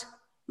had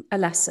a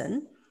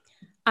lesson.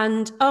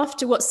 And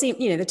after what seemed,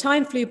 the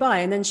time flew by,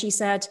 and then she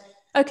said,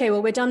 okay,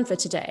 well, we're done for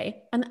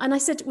today. And I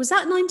said, was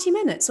that 90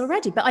 minutes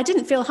already? But I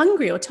didn't feel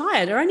hungry or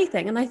tired or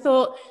anything. And I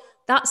thought,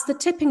 that's the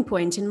tipping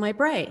point in my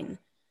brain.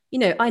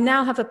 I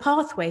now have a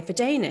pathway for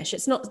Danish.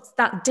 It's not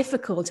that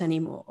difficult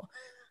anymore.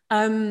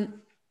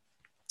 And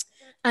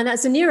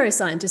as a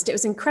neuroscientist, it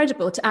was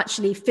incredible to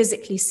actually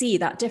physically see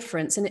that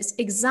difference. And it's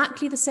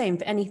exactly the same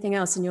for anything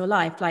else in your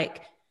life,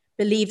 like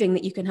believing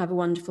that you can have a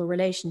wonderful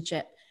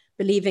relationship,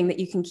 believing that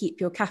you can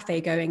keep your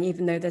cafe going,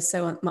 even though there's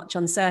so much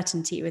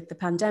uncertainty with the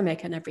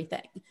pandemic and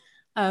everything.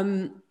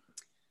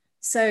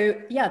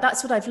 So yeah,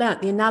 that's what I've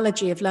learned, the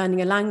analogy of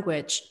learning a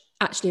language.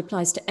 actually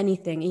applies to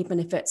anything, even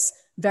if it's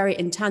very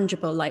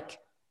intangible, like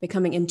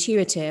becoming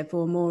intuitive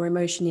or more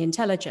emotionally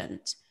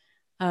intelligent.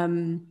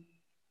 And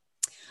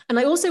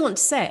I also want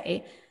to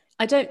say,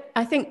 I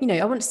think,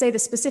 I want to say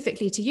this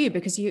specifically to you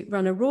because you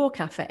run a raw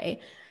cafe,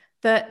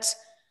 that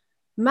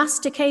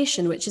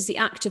mastication, which is the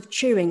act of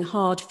chewing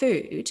hard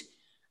food,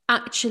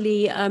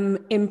 actually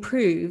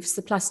improves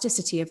the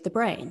plasticity of the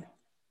brain.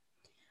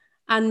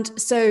 And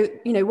so,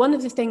 one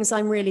of the things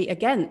I'm really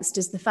against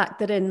is the fact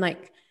that in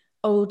like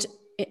old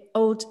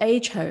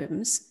age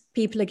homes,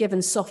 people are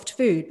given soft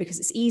food because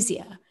it's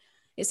easier.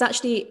 It's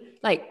actually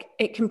like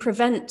it can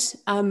prevent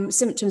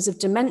symptoms of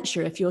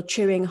dementia if you're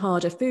chewing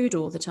harder food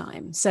all the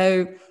time.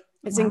 So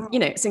it's, wow.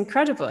 It's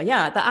incredible.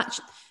 Yeah,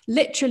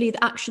 literally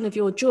the action of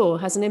your jaw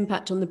has an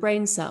impact on the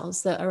brain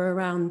cells that are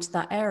around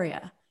that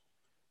area.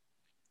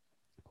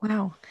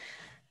 Wow.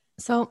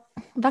 So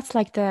that's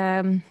like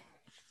the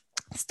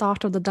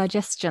start of the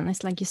digestion.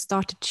 It's like you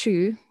start to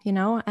chew,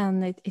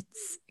 and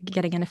it's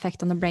getting an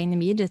effect on the brain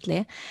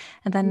immediately.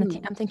 And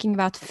then I'm thinking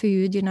about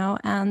food,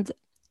 and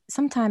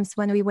sometimes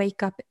when we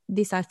wake up,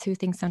 these are two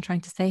things I'm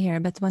trying to say here,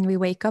 but when we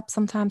wake up,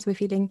 sometimes we're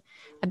feeling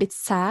a bit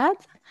sad,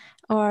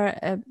 or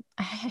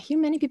I hear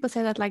many people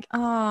say that like,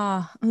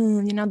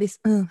 this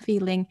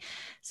feeling.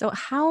 So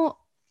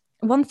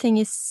one thing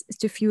is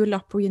to fuel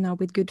up,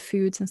 with good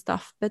foods and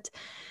stuff, but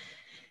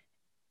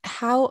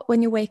how,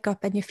 when you wake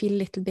up and you feel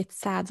a little bit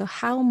sad, so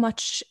how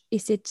much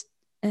is it,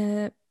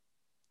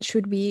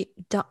 should we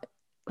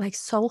like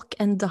sulk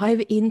and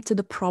dive into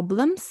the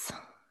problems?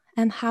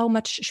 And how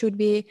much should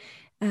we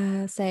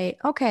say,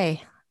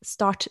 okay,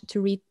 start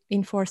to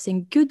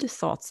reinforcing good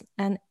thoughts?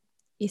 And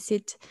is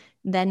it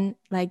then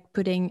like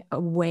putting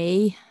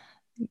away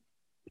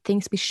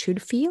things we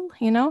should feel,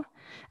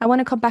 I want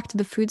to come back to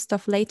the food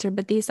stuff later,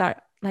 but these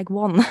are like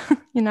one,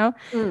 our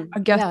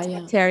gut,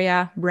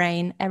 bacteria,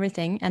 brain,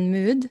 everything, and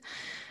mood.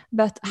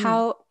 But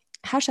how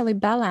shall we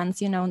balance,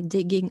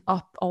 digging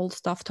up old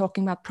stuff,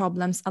 talking about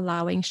problems,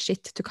 allowing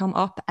shit to come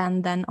up,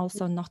 and then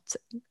also not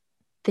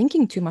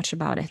thinking too much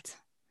about it?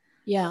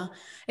 Yeah,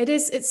 it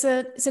is. It's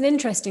an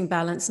interesting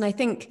balance. And I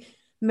think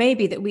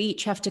maybe that we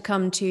each have to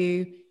come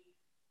to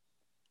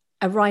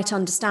a right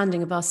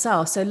understanding of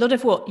ourselves. So a lot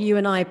of what you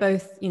and I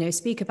both,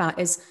 speak about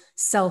is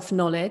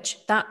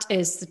self-knowledge. That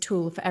is the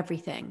tool for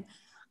everything.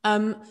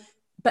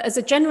 But as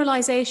a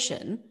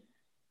generalization,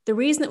 the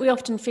reason that we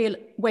often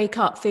wake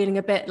up feeling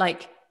a bit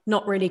like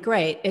not really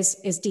great is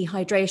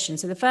dehydration.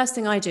 So the first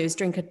thing I do is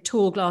drink a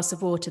tall glass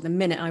of water the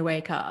minute I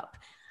wake up.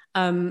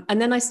 And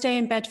then I stay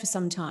in bed for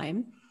some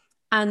time.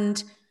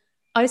 And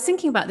I was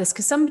thinking about this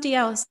because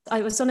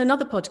I was on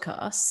another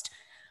podcast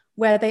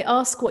where they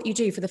ask what you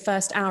do for the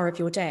first hour of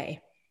your day.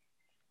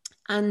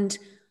 And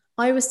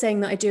I was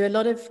saying that I do a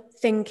lot of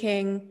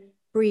thinking,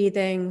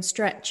 breathing,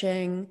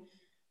 stretching,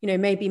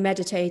 maybe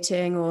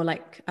meditating, or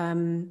like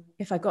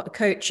if I've got a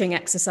coaching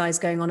exercise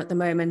going on at the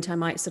moment, I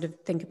might sort of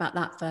think about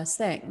that first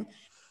thing.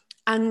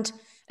 And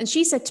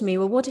she said to me,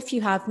 well, what if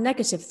you have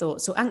negative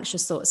thoughts or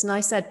anxious thoughts? And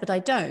I said, but I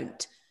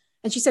don't.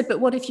 And she said,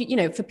 but what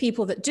if for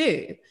people that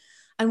do?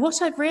 And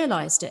what I've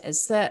realized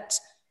is that,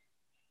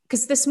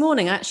 because this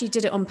morning I actually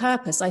did it on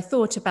purpose, I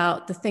thought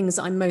about the things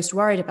that I'm most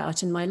worried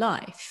about in my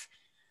life.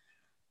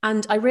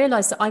 And I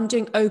realized that I'm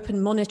doing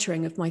open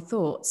monitoring of my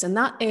thoughts. And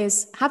that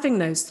is having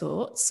those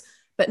thoughts,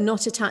 but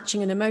not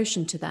attaching an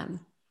emotion to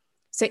them.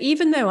 So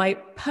even though I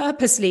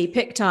purposely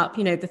picked up,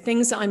 the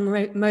things that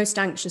I'm most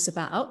anxious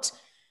about,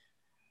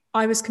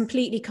 I was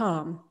completely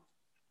calm.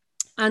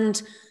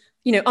 And,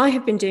 I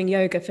have been doing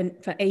yoga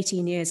for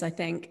 18 years, I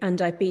think, and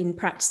I've been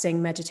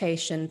practicing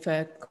meditation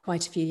for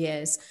quite a few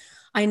years.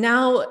 I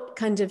now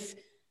kind of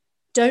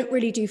don't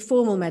really do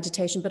formal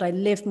meditation, but I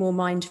live more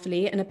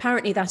mindfully. And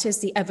apparently that is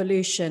the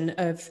evolution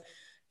of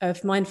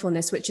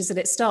mindfulness, which is that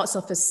it starts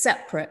off as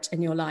separate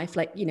in your life.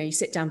 Like, you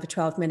sit down for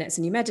 12 minutes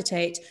and you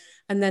meditate,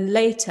 and then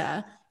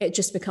later it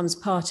just becomes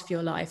part of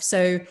your life.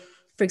 So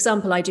for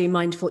example, I do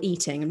mindful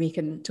eating, and we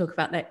can talk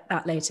about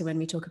that later when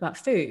we talk about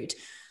food.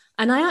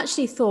 And I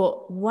actually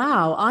thought,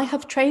 wow, I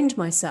have trained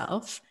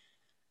myself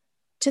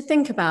to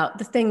think about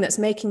the thing that's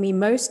making me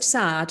most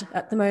sad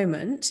at the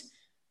moment,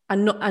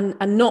 and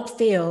not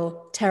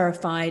feel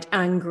terrified,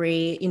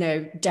 angry,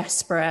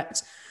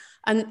 desperate.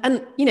 And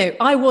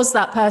I was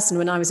that person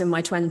when I was in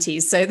my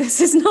 20s. So this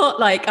is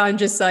not like I'm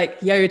just like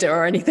Yoda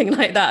or anything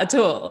like that at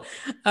all.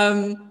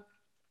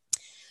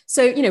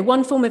 So,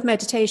 one form of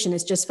meditation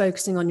is just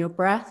focusing on your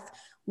breath.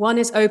 One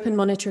is open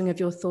monitoring of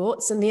your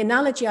thoughts. And the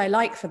analogy I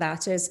like for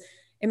that is,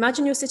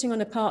 imagine you're sitting on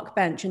a park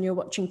bench and you're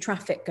watching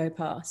traffic go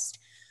past.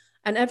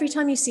 And every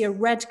time you see a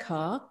red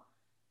car,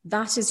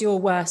 that is your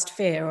worst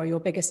fear or your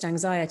biggest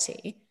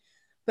anxiety.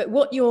 But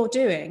what you're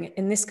doing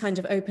in this kind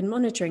of open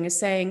monitoring is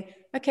saying,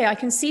 okay, I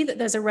can see that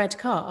there's a red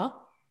car.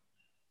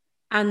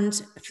 And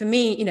for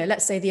me,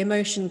 let's say the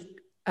emotion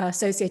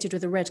associated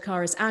with a red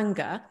car is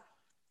anger.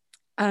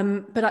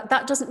 But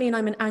that doesn't mean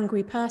I'm an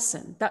angry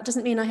person. That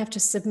doesn't mean I have to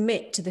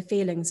submit to the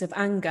feelings of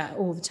anger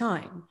all the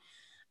time.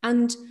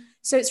 And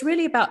so it's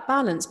really about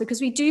balance,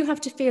 because we do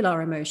have to feel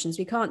our emotions.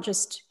 We can't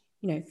just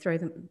throw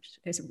them,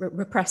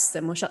 repress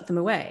them or shut them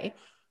away.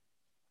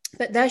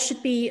 But there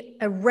should be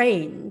a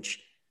range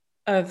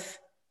of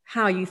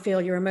how you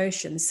feel your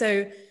emotions.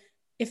 So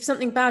if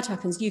something bad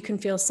happens, you can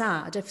feel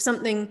sad. If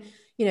something,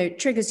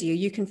 triggers you,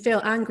 you can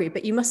feel angry,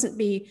 but you mustn't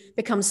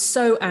become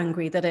so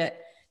angry that it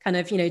kind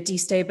of,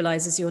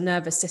 destabilizes your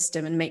nervous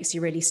system and makes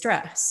you really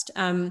stressed.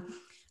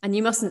 And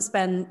you mustn't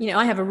spend,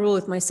 I have a rule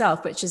with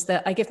myself, which is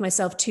that I give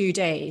myself 2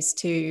 days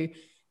to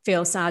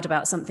feel sad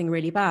about something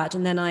really bad.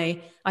 And then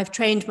I've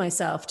trained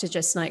myself to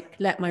just like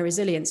let my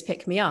resilience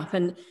pick me up.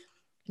 And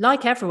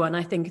like everyone,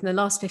 I think in the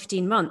last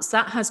 15 months,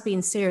 that has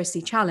been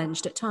seriously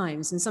challenged at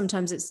times. And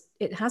sometimes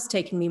it has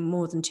taken me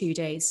more than 2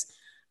 days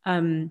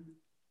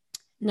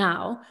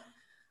now.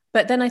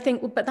 But then I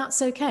think, well, but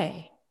that's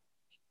okay.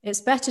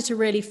 It's better to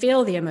really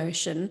feel the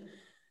emotion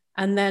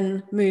and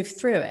then move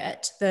through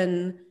it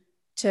than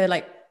to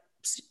like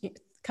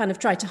kind of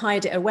try to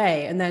hide it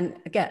away and then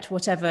get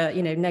whatever,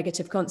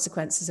 negative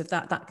consequences of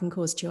that can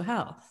cause to your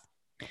health.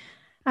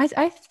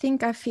 I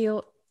think I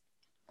feel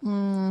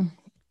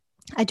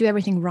I do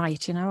everything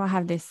right. I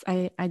have this,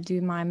 I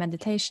do my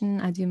meditation,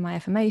 I do my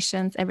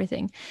affirmations,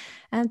 everything.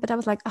 But I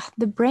was like,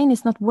 the brain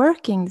is not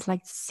working. It's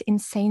like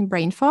insane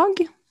brain fog.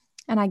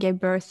 And I gave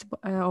birth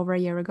over a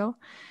year ago.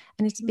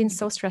 And it's been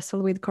so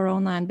stressful with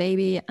Corona and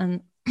baby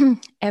and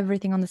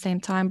everything on the same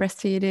time,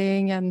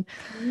 breastfeeding and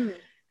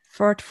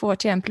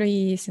 40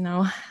 employees,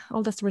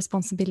 all this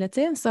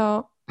responsibility.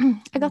 So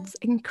I got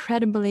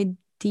incredibly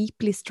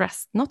deeply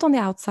stressed, not on the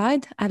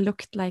outside. I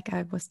looked like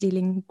I was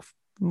dealing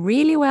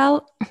really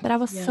well, but I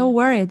was so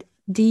worried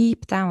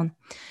deep down.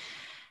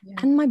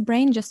 And my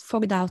brain just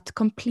fogged out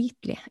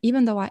completely,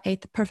 even though I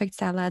ate the perfect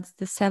salads,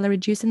 the celery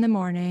juice in the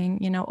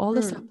morning, all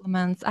the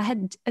supplements. I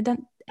had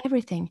done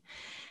everything.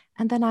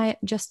 And then I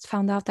just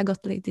found out I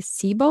got like this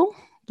SIBO,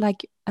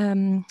 like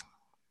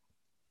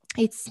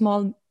it's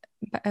small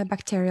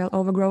bacterial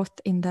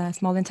overgrowth in the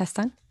small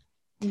intestine.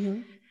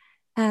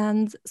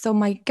 And so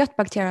my gut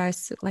bacteria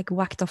is like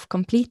whacked off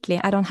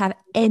completely. I don't have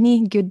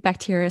any good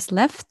bacteria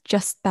left,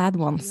 just bad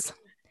ones.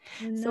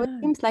 So it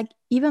seems like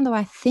even though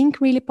I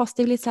think really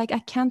positively, it's like I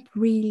can't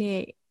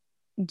really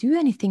do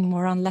anything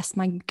more unless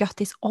my gut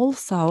is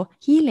also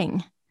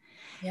healing.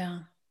 Yeah.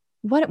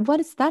 What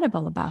is that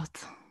all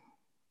about?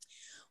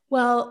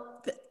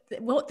 Well,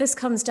 what this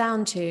comes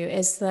down to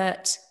is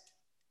that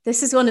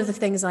this is one of the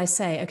things I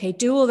say, okay,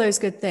 do all those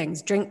good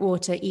things, drink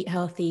water, eat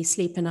healthy,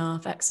 sleep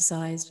enough,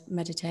 exercise,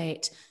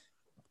 meditate,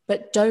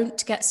 but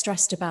don't get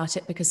stressed about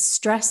it because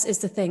stress is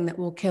the thing that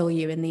will kill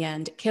you in the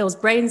end. It kills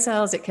brain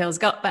cells, it kills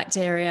gut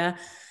bacteria.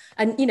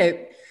 And,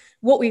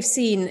 what we've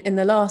seen in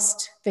the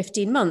last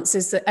 15 months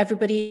is that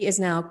everybody is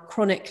now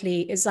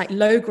it's like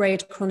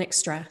low-grade chronic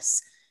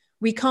stress.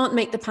 We can't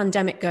make the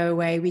pandemic go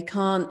away. We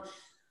can't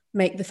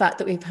make the fact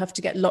that we have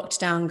to get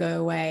locked down go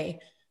away.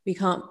 We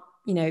can't,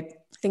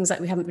 things like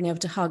we haven't been able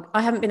to hug.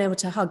 I haven't been able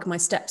to hug my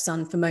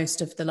stepson for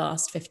most of the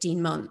last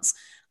 15 months,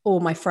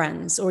 or my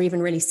friends, or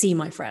even really see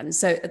my friends.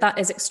 So that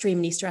is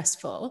extremely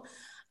stressful.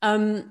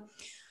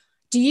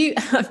 Do you,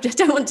 I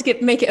don't want to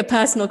make it a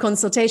personal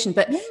consultation,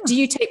 but do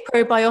you take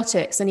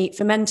probiotics and eat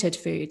fermented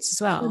foods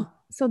as well?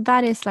 So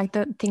that is like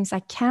the things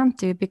I can't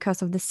do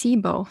because of the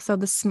SIBO. So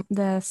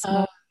the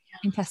small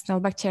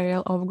intestinal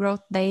bacterial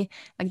overgrowth, they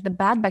like the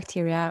bad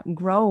bacteria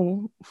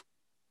grow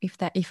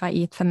if I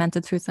eat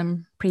fermented foods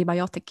and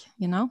prebiotic,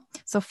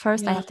 So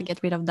first I have to get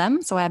rid of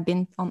them. So I've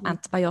been on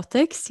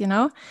antibiotics,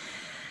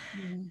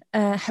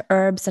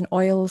 herbs and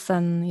oils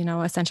and,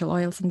 essential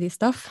oils and this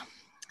stuff.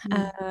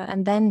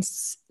 And then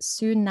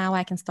soon now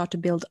I can start to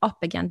build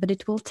up again, but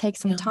it will take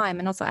some time.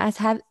 And also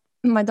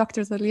my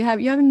doctor said, you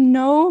have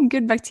no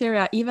good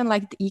bacteria, even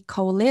like the E.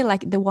 coli,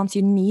 like the ones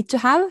you need to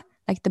have,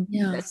 like the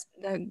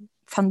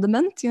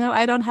fundament,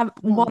 I don't have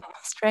one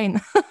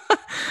strain.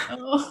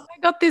 I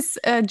got this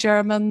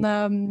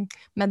German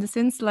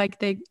medicines, like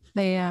they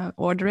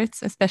order it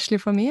especially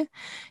for me,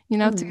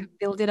 to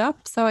build it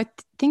up. So I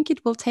think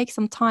it will take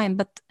some time,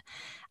 but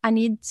I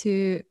need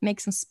to make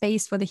some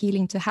space for the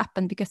healing to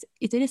happen because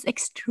it is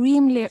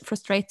extremely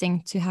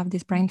frustrating to have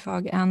this brain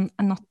fog and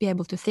not be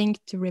able to think,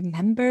 to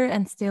remember,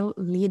 and still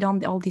lead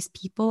on all these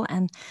people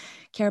and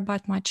care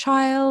about my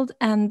child.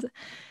 And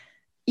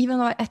even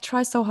though I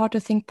try so hard to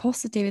think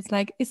positive, it's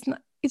like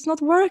it's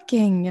not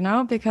working,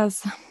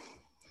 because.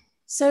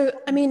 So,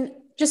 I mean,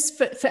 just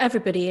for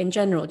everybody in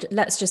general,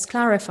 let's just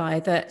clarify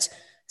that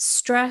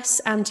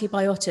stress,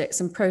 antibiotics,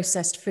 and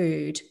processed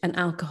food and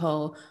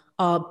alcohol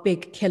are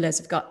big killers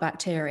of gut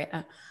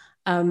bacteria.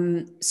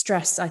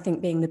 Stress, I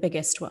think, being the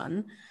biggest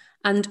one.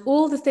 And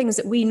all the things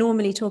that we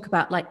normally talk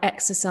about, like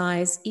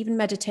exercise, even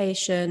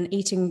meditation,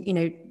 eating,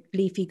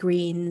 leafy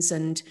greens,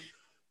 and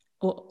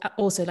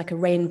also like a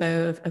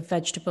rainbow of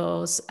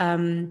vegetables,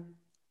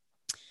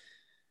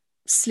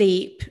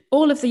 sleep,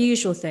 all of the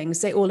usual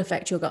things, they all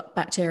affect your gut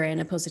bacteria in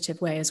a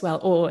positive way as well,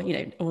 or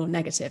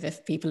negative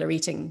if people are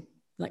eating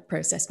like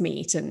processed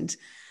meat and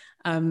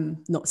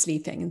not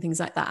sleeping and things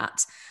like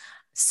that.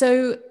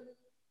 So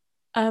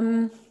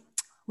where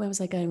was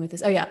I going with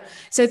this? Oh yeah.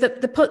 So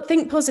the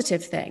think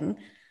positive thing,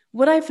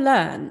 what I've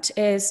learned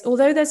is,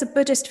 although there's a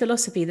Buddhist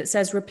philosophy that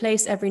says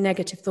replace every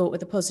negative thought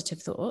with a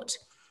positive thought,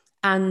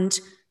 and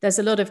there's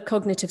a lot of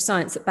cognitive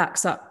science that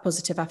backs up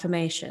positive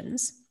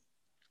affirmations,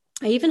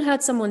 I even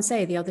heard someone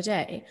say the other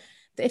day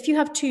that if you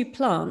have two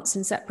plants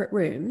in separate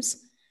rooms,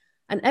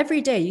 and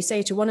every day you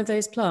say to one of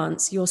those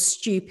plants, you're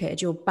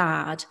stupid, you're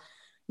bad,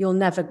 you'll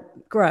never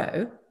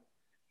grow,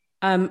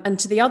 and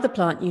to the other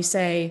plant you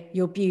say,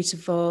 you're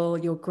beautiful,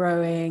 you're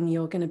growing,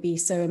 you're going to be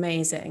so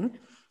amazing,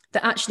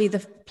 that actually the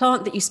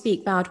plant that you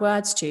speak bad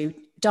words to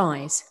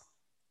dies.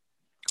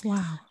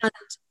 Wow. And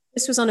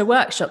this was on a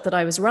workshop that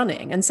I was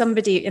running, and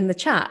somebody in the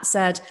chat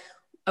said,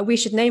 we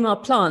should name our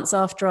plants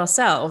after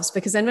ourselves,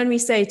 because then when we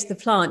say to the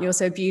plant, you're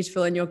so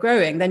beautiful and you're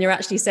growing, then you're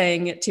actually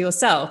saying it to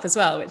yourself as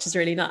well, which is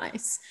really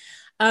nice.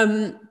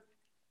 But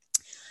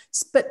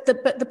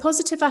the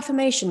positive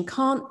affirmation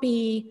can't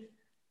be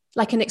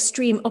like an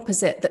extreme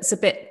opposite that's a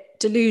bit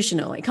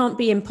delusional. It can't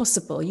be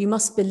impossible. You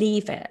must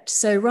believe it.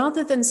 So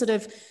rather than sort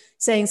of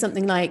saying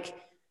something like,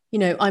 you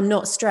know, I'm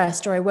not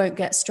stressed, or I won't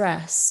get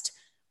stressed,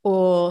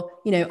 or,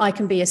 you know, I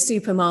can be a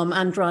super mom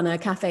and run a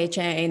cafe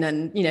chain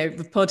and, you know,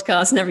 the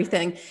podcast and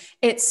everything.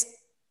 It's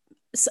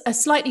a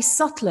slightly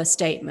subtler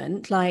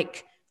statement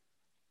like,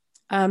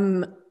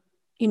 you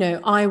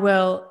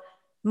know,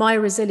 my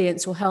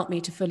resilience will help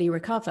me to fully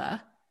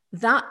recover.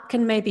 That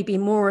can maybe be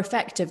more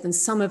effective than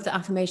some of the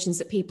affirmations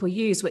that people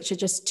use, which are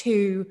just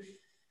too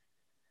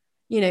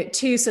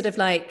sort of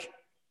like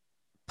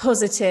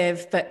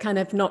positive, but kind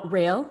of not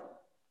real.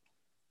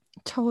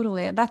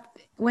 Totally. That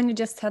when you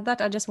just said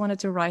that, I just wanted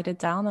to write it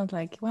down. I was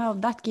like, wow,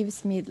 that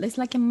gives me, it's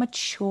like a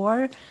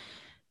mature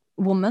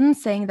woman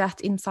saying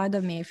that inside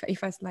of me.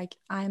 If I was like,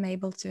 I am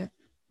able to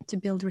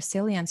build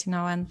resilience, you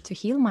know, and to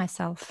heal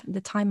myself,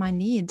 the time I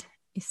need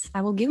is,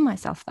 I will give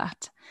myself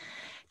that.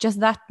 Just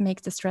that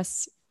makes the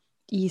stress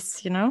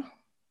ease, you know.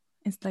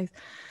 It's like,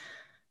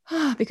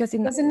 because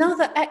there's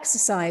another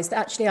exercise that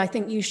actually I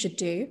think you should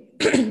do,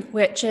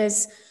 which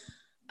is,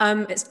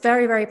 it's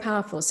very, very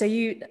powerful. So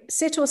you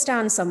sit or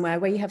stand somewhere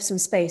where you have some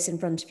space in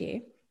front of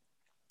you,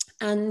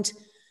 and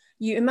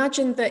you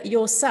imagine that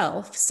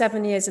yourself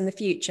 7 years in the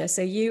future,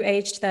 so you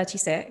aged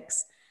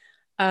 36,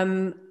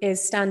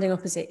 is standing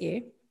opposite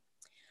you,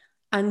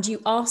 and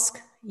you ask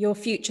your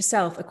future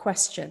self a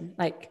question,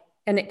 like,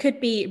 and it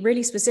could be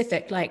really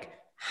specific, like,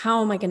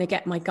 how am I going to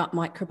get my gut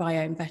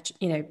microbiome better,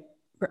 you know,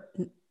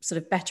 sort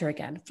of better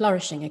again,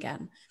 flourishing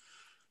again?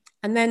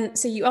 And then,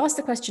 so you ask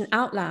the question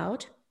out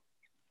loud,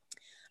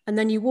 and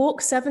then you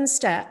walk 7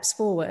 steps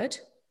forward,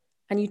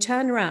 and you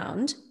turn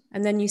around,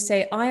 and then you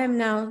say, I am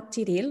now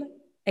Tiril,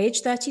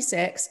 age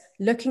 36,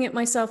 looking at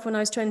myself when I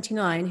was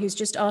 29, who's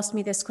just asked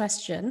me this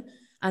question.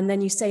 And then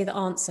you say the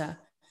answer,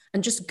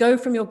 and just go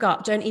from your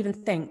gut. Don't even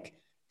think.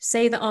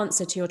 Say the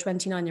answer to your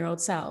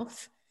 29-year-old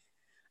self.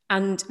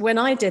 And when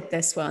I did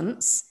this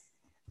once,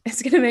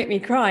 it's going to make me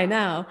cry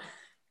now.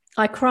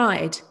 I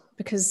cried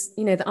because,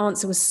 you know, the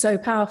answer was so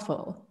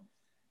powerful,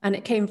 and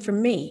it came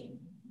from me.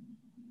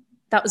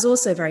 That was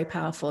also very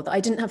powerful, that I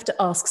didn't have to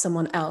ask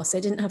someone else. I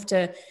didn't have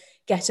to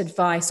get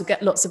advice or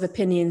get lots of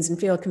opinions and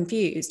feel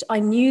confused. I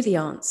knew the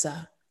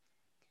answer.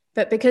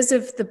 But because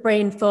of the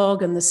brain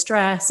fog and the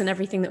stress and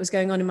everything that was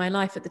going on in my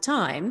life at the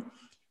time,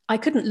 I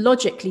couldn't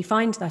logically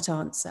find that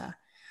answer.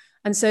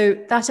 And so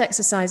that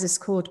exercise is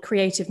called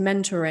creative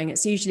mentoring.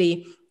 It's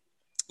usually,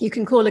 you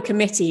can call a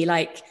committee,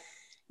 like,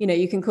 you know,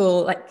 you can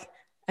call like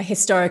a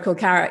historical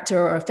character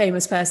or a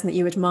famous person that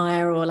you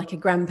admire, or like a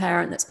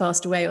grandparent that's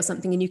passed away or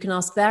something, and you can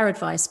ask their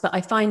advice. But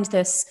I find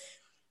this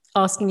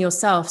asking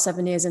yourself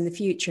 7 years in the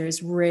future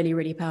is really,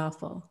 really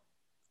powerful.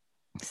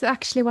 So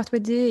actually what we're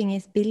doing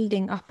is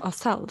building up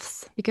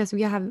ourselves, because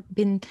we have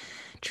been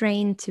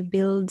trained to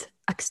build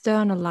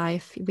external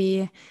life.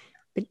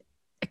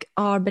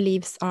 Our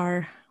beliefs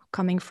are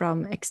coming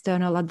from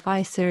external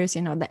advisors,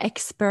 you know, the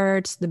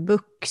experts, the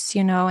books,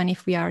 you know, and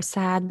if we are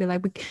sad, we're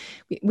like,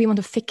 we want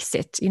to fix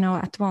it, you know,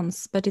 at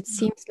once. But it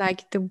seems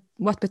like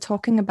what we're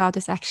talking about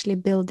is actually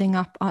building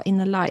up our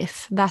inner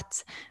life,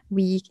 that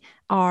we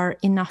are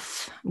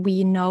enough,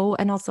 we know.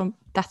 And also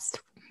that's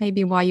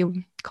maybe why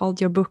you called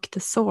your book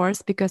The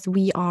Source, because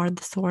we are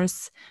the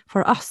source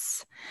for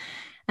us.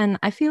 And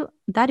I feel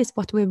that is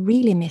what we're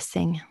really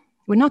missing.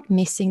 We're not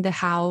missing the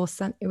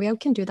house, and we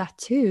can do that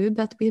too,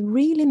 but we're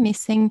really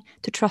missing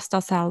to trust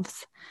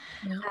ourselves.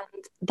 Yeah.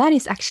 And that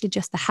is actually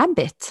just a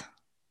habit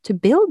to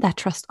build that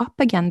trust up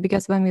again.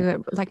 Because when we were,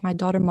 like my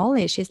daughter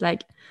Molly,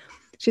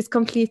 she's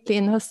completely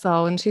in her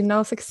zone. She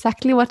knows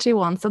exactly what she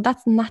wants. So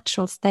that's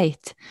natural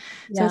state.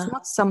 Yeah. So it's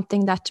not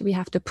something that we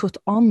have to put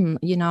on,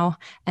 you know,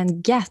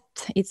 and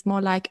get. It's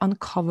more like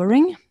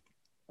uncovering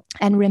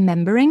and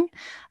remembering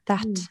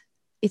that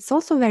it's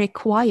also very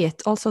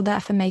quiet. Also the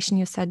affirmation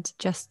you said,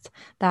 just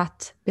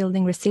that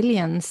building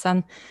resilience,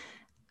 and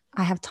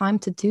I have time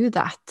to do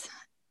that,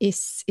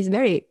 is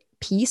very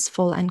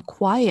peaceful and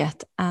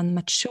quiet and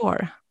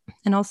mature.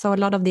 And also a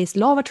lot of this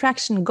law of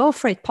attraction, go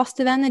for it,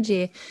 positive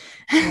energy,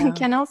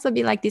 can also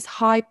be like this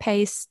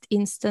high-paced,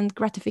 instant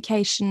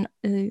gratification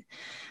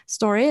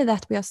story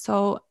that we are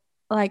so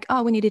like,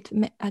 oh, we need it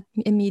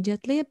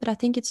immediately, but I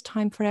think it's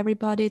time for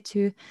everybody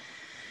to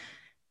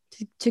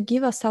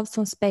give ourselves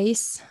some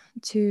space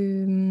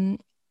to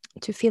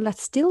feel that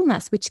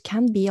stillness, which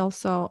can be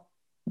also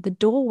the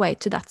doorway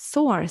to that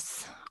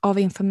source of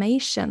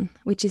information,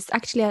 which is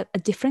actually a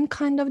different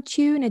kind of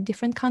tune, a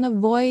different kind of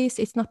voice.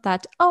 It's not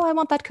that, oh, I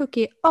want that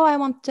cookie, oh, I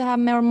want to have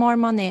more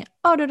money,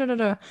 oh,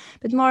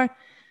 but more,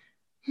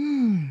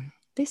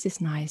 this is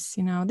nice,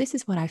 this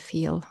is what I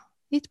feel.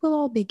 It will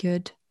all be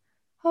good.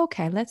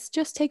 Okay, let's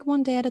just take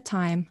one day at a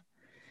time.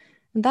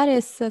 And that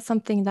is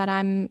something that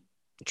I'm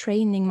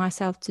training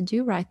myself to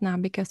do right now,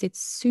 because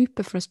it's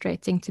super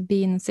frustrating to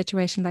be in a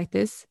situation like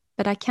this,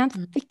 but I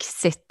can't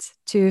fix it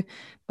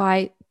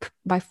by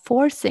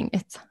forcing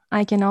it.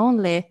 I can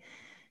only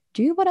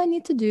do what I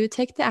need to do,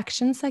 take the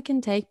actions I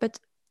can take, but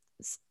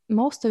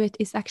most of it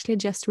is actually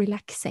just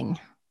relaxing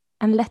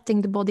and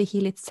letting the body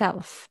heal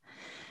itself.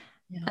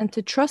 Yeah. And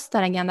to trust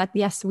that again, that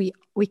yes, we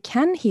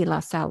can heal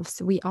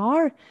ourselves. We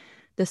are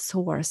the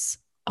source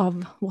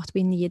of what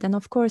we need. And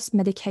of course,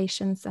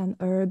 medications and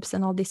herbs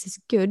and all this is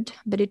good,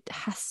 but it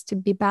has to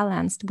be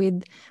balanced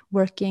with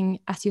working,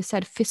 as you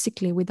said,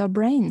 physically with our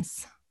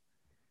brains.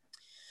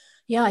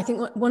 Yeah, I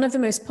think one of the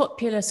most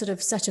popular sort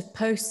of set of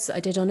posts I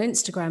did on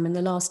Instagram in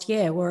the last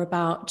year were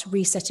about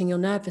resetting your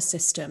nervous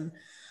system.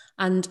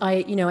 And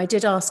I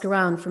did ask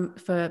around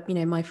for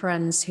my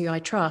friends who I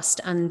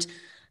trust, and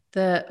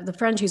the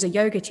friend who's a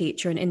yoga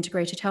teacher and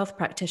integrated health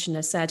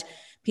practitioner said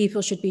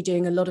people should be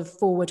doing a lot of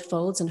forward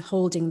folds and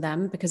holding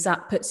them, because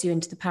that puts you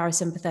into the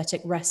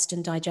parasympathetic rest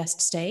and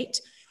digest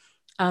state.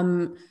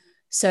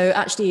 So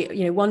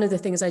actually, one of the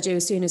things I do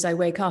as soon as I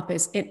wake up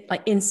is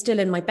still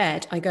in my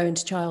bed, I go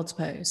into child's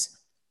pose.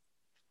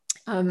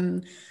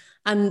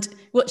 And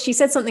what she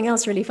said, something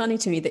else really funny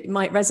to me that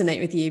might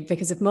resonate with you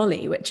because of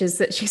Molly, which is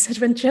that she said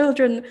when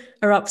children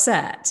are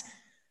upset,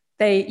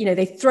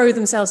 they throw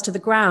themselves to the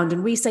ground,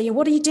 and we say,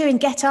 what are you doing?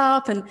 Get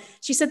up. And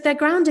she said they're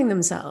grounding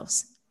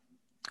themselves.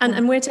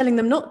 And we're telling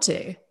them not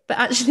to. But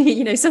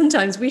actually,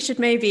 sometimes we should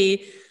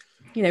maybe,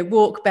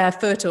 walk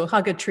barefoot or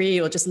hug a tree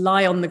or just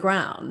lie on the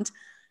ground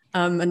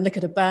and look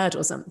at a bird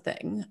or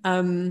something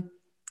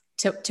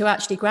to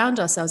actually ground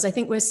ourselves. I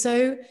think we're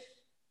so,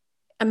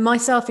 and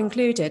myself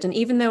included, and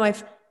even though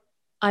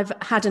I've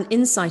had an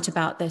insight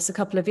about this a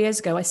couple of years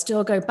ago, I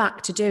still go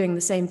back to doing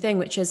the same thing,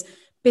 which is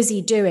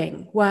busy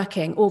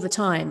working all the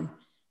time.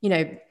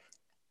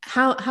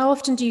 How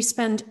often do you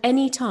spend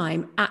any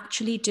time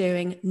actually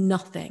doing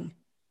nothing?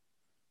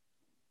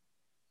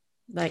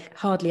 Like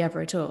hardly ever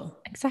at all.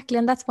 Exactly.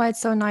 And that's why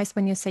it's so nice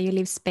when you say you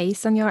leave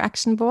space on your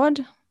action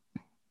board,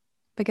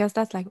 because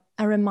that's like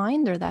a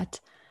reminder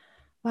that,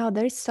 wow,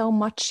 there is so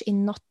much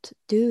in not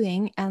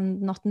doing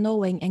and not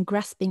knowing and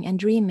grasping and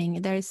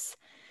dreaming. There's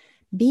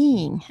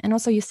being. And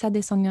also you said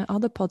this on your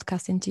other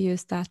podcast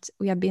interviews that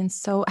we have been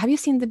so, have you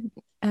seen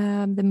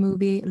the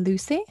movie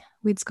Lucy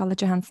with Scarlett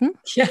Johansson?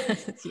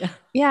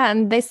 Yeah.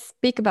 And they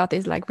speak about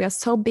this, like we are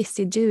so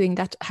busy doing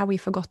that, have we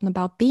forgotten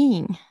about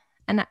being?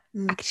 And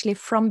actually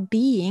from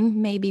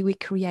being, maybe we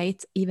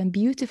create even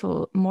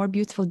more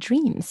beautiful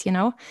dreams,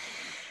 and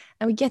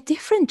we get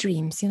different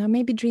dreams,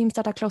 maybe dreams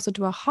that are closer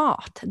to our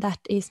heart, that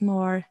is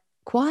more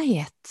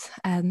quiet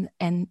and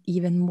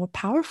even more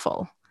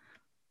powerful,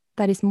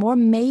 that is more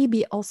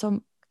maybe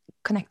also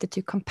connected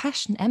to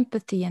compassion,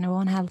 empathy, and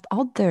want to help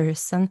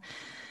others. And,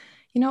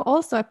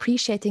 also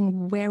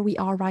appreciating where we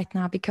are right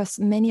now, because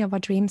many of our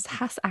dreams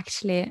has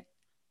actually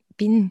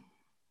been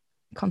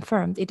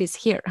confirmed. It is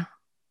here.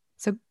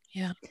 So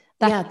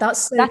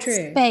that's so that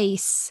true.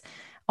 Space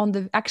on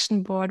the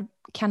action board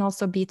can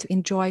also be to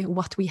enjoy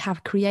what we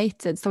have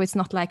created. So it's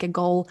not like a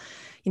goal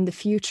in the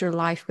future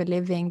life we're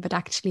living, but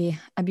actually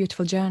a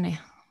beautiful journey.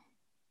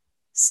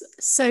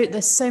 So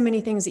there's so many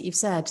things that you've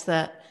said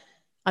that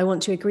I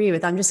want to agree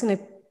with. I'm just going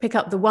to pick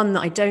up the one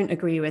that I don't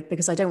agree with,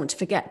 because I don't want to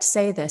forget to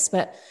say this,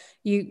 but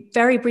you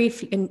very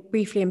briefly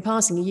in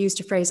passing, you used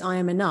a phrase, I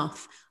am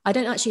enough. I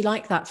don't actually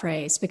like that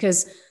phrase,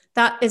 because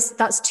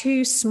that's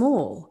too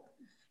small.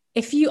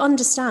 If you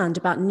understand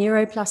about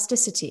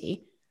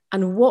neuroplasticity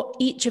and what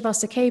each of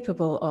us are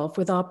capable of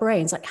with our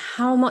brains, like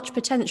how much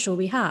potential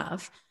we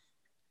have,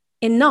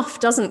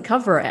 enough doesn't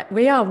cover it.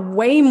 We are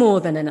way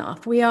more than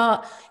enough. We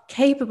are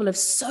capable of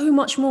so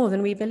much more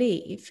than we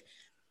believe.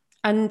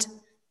 And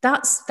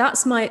that's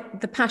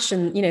the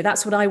passion,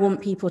 that's what I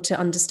want people to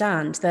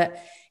understand,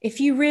 that if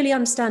you really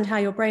understand how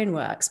your brain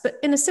works, but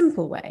in a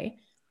simple way,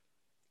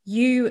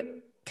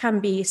 you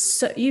can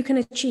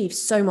achieve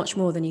so much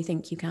more than you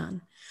think you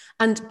can.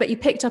 But you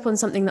picked up on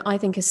something that I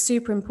think is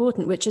super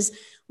important, which is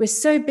we're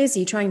so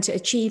busy trying to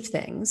achieve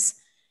things.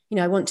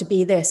 I want to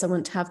be this, I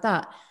want to have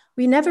that.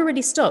 We never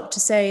really stop to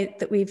say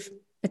that we've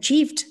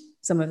achieved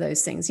some of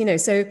those things,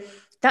 So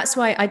that's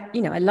why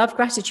I love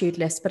gratitude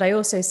lists, but I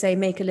also say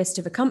make a list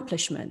of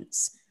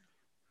accomplishments.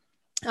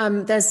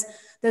 There's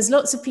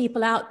lots of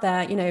people out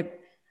there,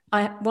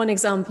 one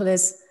example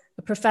is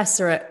a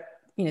professor at,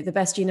 the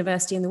best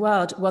university in the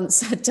world once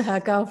said to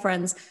her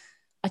girlfriends,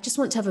 I just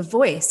want to have a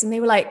voice. And they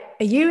were like,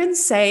 are you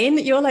insane?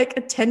 You're like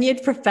a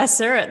tenured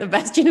professor at the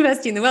best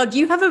university in the world.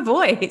 You have a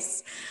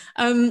voice.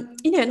 And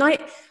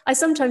I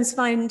sometimes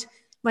find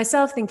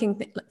myself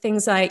thinking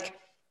things like,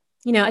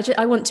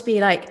 I want to be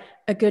like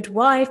a good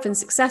wife and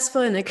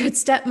successful and a good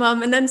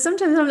stepmom. And then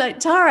sometimes I'm like,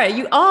 Tara,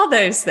 you are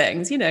those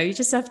things. You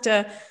just have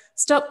to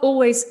stop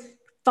always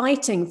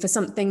fighting for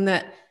something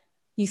that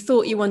you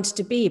thought you wanted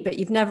to be, but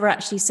you've never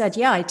actually said,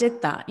 yeah, I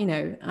did that.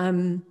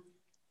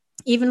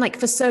 Even like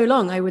for so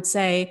long, I would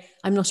say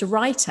I'm not a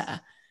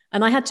writer.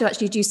 And I had to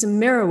actually do some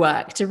mirror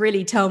work to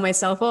really tell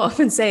myself off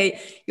and say,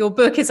 your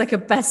book is like a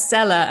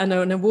bestseller and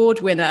an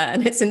award winner,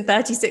 and it's in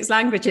 36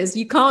 languages.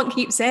 You can't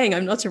keep saying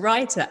I'm not a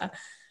writer.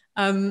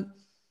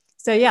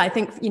 So yeah, I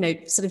think,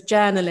 sort of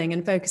journaling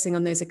and focusing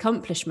on those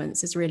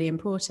accomplishments is really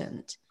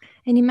important.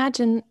 And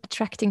imagine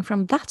attracting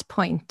from that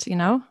point,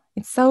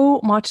 it's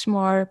so much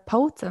more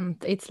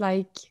potent. It's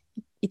like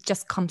it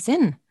just comes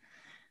in.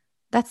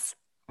 That's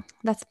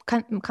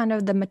kind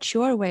of the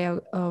mature way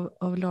of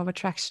law of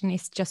attraction,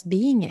 is just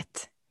being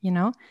it,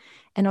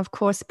 and of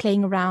course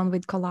playing around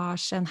with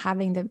collage and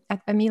having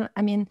I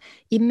mean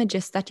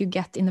images that you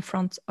get in the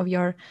front of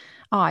your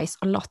eyes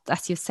a lot,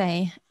 as you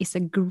say, is a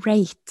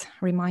great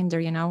reminder.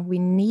 We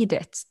need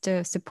it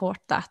to support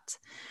that,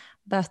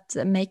 but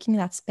making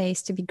that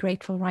space to be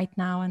grateful right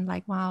now and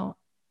like, wow,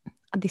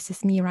 this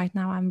is me right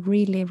now. I'm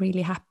really,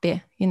 really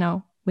happy,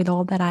 with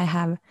all that I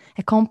have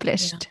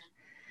accomplished.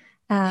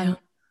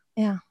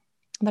 Yeah.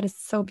 But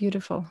it's so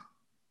beautiful.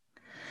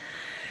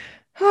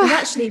 And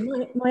actually,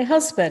 my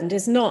husband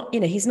is not,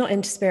 he's not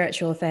into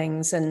spiritual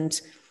things and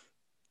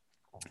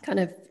kind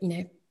of,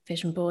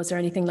 vision boards or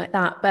anything like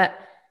that. But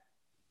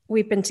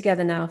we've been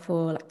together now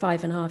for like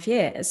 5.5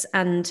 years.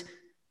 And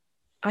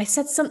I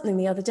said something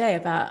the other day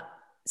about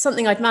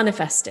something I'd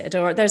manifested,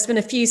 or there's been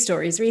a few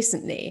stories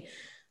recently.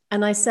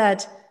 And I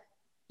said,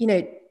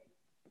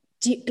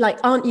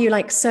 aren't you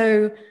like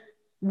so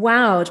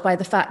wowed by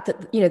the fact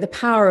that, the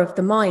power of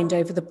the mind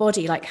over the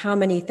body, like how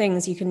many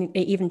things you can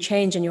even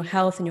change in your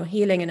health and your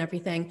healing and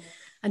everything.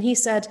 And he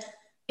said,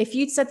 if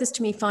you'd said this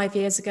to me 5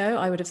 years ago,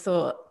 I would have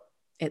thought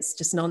it's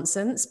just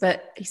nonsense.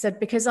 But he said,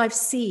 because I've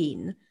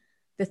seen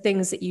the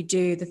things that you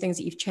do, the things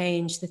that you've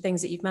changed, the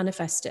things that you've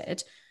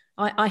manifested,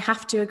 I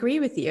have to agree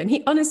with you. And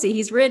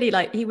he's really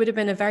like, he would have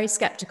been a very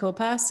skeptical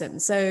person.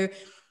 So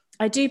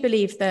I do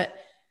believe that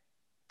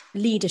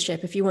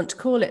leadership, if you want to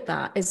call it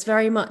that, is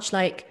very much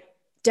like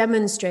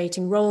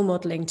demonstrating, role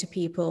modeling to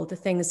people the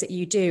things that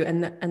you do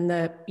and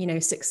the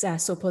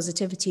success or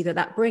positivity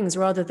that brings,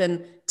 rather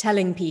than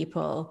telling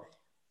people,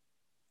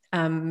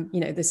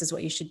 this is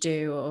what you should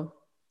do, or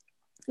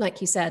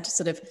like you said,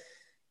 sort of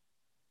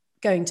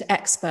going to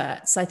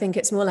experts. I think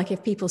it's more like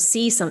if people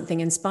see something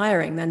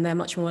inspiring, then they're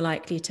much more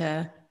likely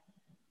to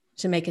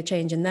make a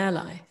change in their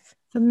life.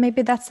 So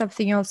maybe that's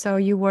something also.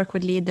 You work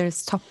with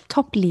leaders,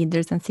 top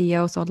leaders and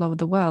CEOs all over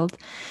the world,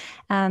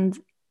 and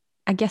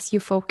I guess you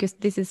focus,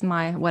 this is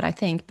what I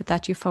think, but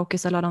that you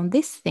focus a lot on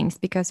these things,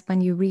 because when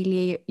you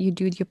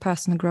do your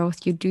personal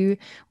growth, you do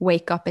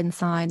wake up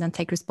inside and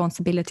take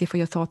responsibility for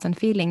your thoughts and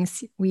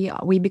feelings.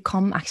 We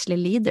become actually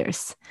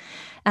leaders.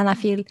 And I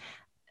feel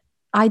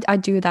I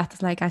do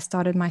that. Like I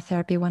started my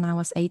therapy when I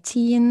was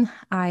 18.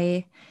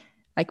 My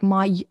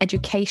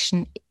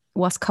education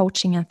was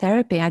coaching and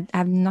therapy. I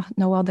have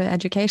no other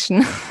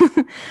education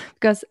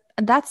because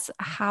that's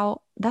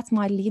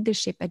my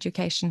leadership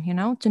education,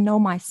 to know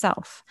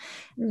myself.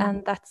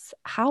 And that's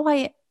how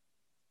I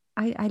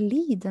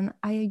lead, and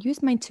I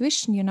use my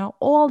intuition,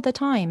 all the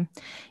time.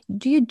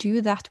 Do you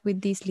do that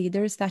with these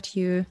leaders that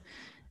you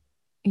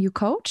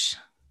coach?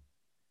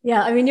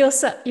 Yeah, I mean,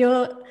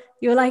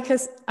 you're like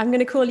I'm going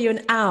to call you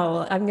an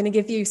owl. I'm going to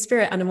give you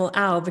spirit animal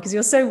owl, because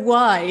you're so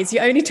wise.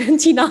 You're only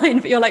 29,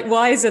 but you're like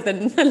wiser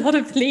than a lot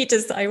of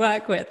leaders that I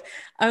work with.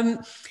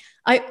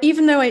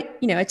 Even though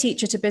I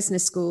teach at a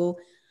business school,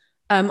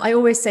 I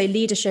always say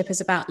leadership is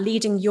about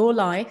leading your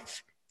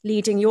life,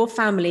 leading your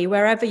family,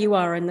 wherever you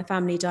are in the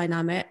family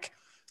dynamic.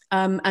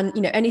 And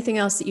anything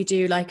else that you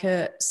do, like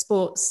a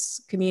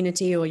sports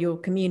community or your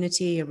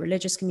community, a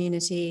religious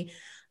community,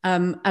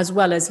 as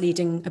well as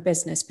leading a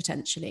business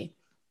potentially.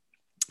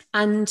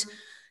 And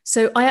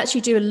so I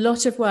actually do a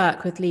lot of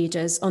work with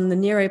leaders on the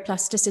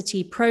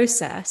neuroplasticity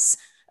process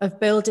of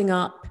building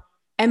up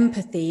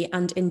empathy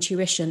and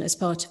intuition as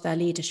part of their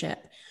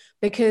leadership,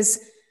 because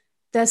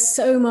there's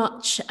so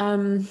much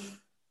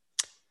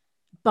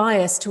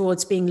bias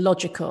towards being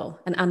logical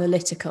and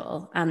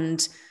analytical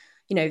and,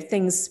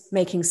 things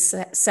making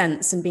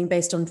sense and being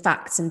based on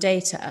facts and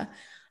data.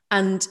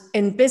 And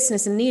in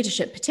business and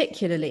leadership,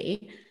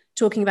 particularly,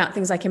 talking about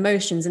things like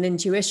emotions and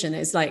intuition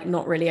is like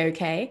not really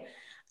okay.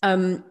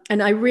 And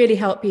I really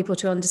help people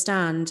to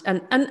understand.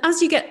 And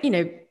as you get,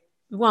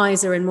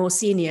 wiser and more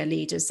senior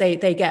leaders, they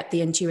get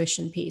the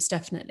intuition piece,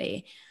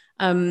 definitely.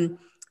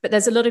 But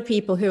there's a lot of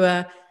people who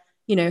are,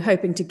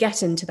 hoping to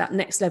get into that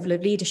next level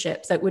of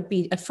leadership that would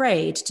be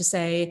afraid to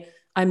say,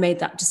 I made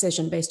that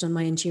decision based on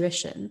my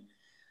intuition.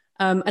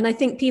 And I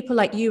think people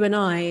like you and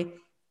I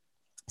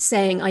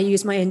saying, I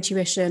use my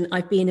intuition,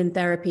 I've been in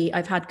therapy,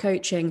 I've had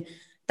coaching,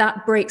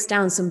 that breaks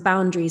down some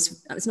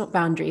boundaries. It's not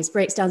boundaries,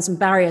 breaks down some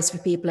barriers for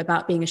people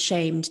about being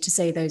ashamed to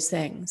say those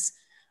things.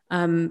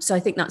 So I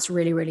think that's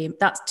really, really,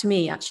 that to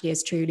me actually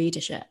is true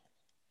leadership.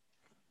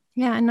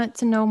 Yeah, and not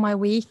to know my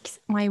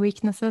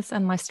weaknesses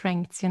and my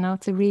strengths, you know,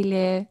 to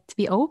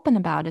be open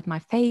about it, my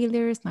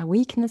failures, my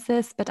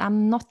weaknesses, but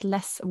I'm not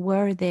less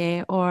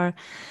worthy, or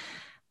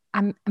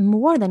I'm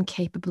more than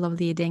capable of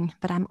leading,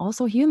 but I'm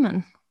also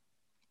human.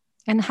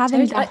 And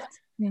having that.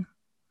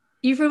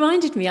 You've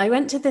reminded me, I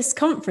went to this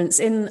conference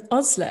in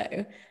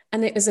Oslo,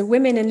 and it was a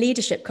women in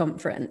leadership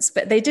conference,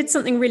 but they did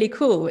something really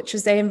cool, which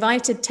was they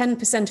invited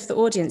 10% of the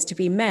audience to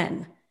be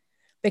men,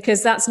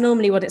 because that's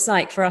normally what it's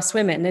like for us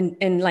women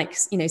in like,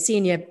 you know,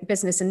 senior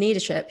business and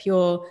leadership.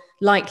 You're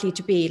likely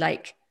to be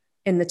like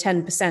in the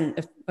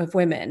 10% of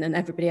women, and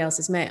everybody else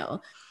is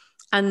male.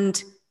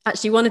 And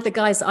actually one of the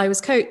guys that I was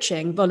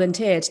coaching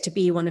volunteered to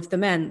be one of the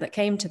men that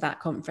came to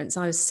that conference.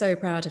 I was so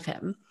proud of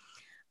him.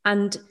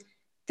 And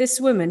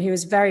this woman, who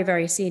was very,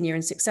 very senior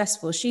and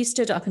successful, she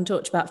stood up and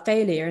talked about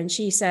failure. And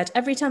she said,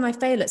 every time I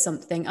fail at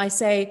something, I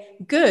say,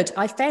 good,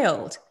 I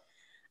failed.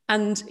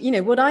 And, you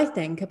know, what I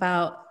think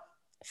about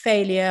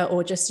failure,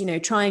 or just, you know,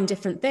 trying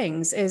different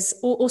things is,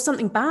 or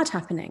something bad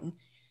happening,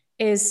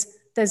 is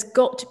there's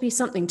got to be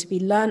something to be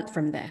learned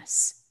from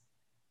this.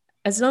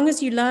 As long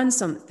as you learn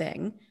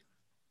something,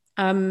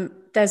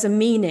 there's a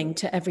meaning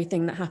to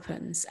everything that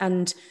happens.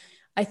 And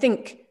I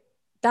think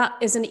that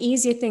is an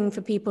easier thing for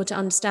people to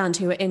understand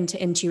who are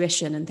into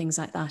intuition and things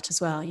like that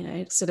as well. You know,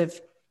 it's sort of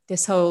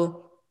this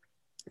whole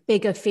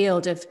bigger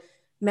field of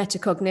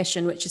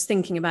metacognition, which is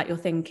thinking about your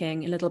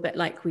thinking, a little bit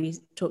like we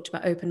talked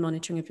about open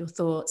monitoring of your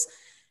thoughts.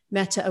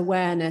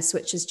 Meta-awareness,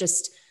 which is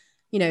just,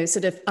 you know,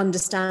 sort of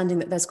understanding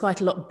that there's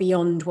quite a lot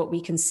beyond what we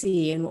can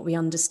see and what we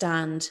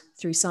understand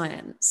through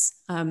science.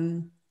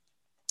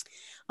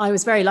 I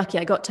was very lucky.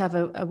 I got to have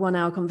a 1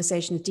 hour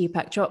conversation with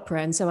Deepak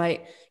Chopra. And so I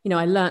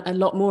learned a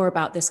lot more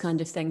about this kind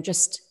of thing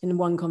just in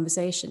one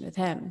conversation with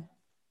him.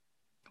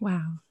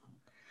 Wow.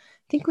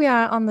 I think we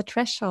are on the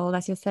threshold,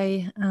 as you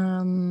say,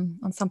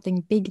 on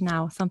something big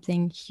now,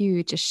 something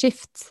huge, a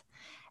shift.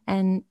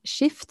 And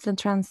shifts and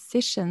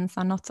transitions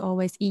are not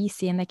always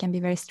easy, and they can be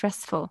very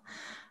stressful.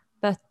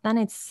 But then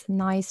it's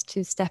nice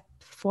to step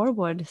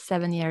forward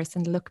 7 years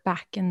and look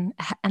back and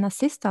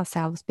assist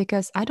ourselves,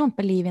 because I don't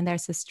believe in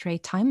there's a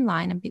straight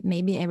timeline, and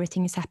maybe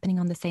everything is happening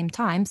on the same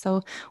time.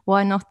 So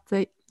why not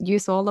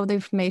use all of the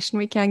information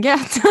we can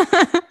get?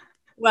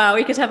 Wow,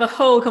 we could have a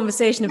whole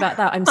conversation about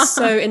that. I'm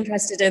so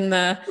interested in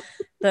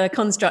the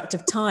construct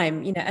of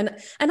time, you know,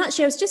 and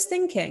actually I was just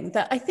thinking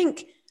that I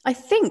think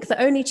the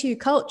only two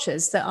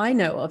cultures that I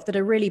know of that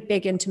are really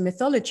big into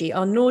mythology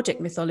are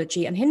Nordic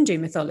mythology and Hindu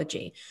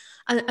mythology.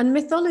 And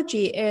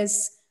mythology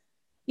is,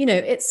 you know,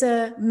 it's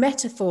a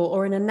metaphor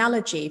or an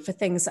analogy for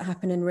things that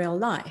happen in real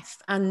life.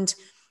 And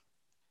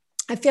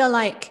I feel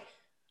like,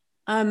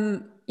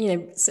 you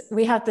know,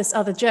 we had this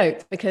other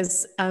joke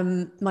because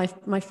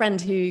my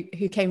friend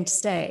who came to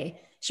stay,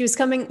 she was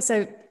coming.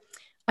 So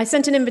I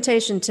sent an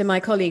invitation to my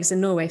colleagues in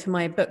Norway for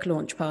my book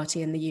launch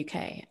party in the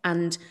UK.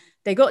 And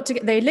they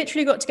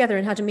literally got together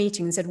and had a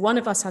meeting and said, one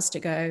of us has to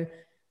go.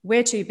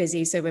 We're too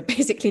busy, so we're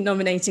basically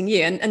nominating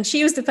you. And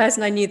she was the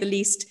person I knew the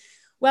least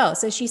well.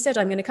 So she said,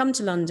 I'm going to come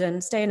to London,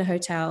 stay in a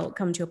hotel,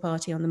 come to your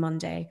party on the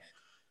Monday.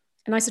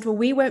 And I said, well,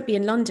 we won't be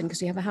in London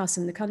because we have a house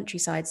in the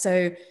countryside.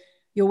 So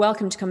you're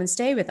welcome to come and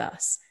stay with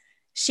us.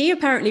 She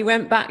apparently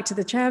went back to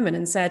the chairman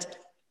and said,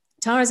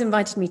 Tara's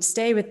invited me to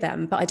stay with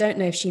them, but I don't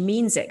know if she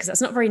means it, because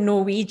that's not very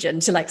Norwegian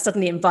to like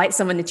suddenly invite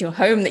someone into your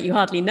home that you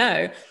hardly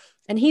know.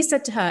 And he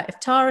said to her, if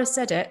Tara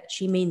said it,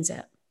 she means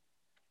it.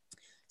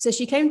 So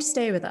she came to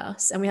stay with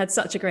us and we had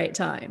such a great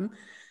time.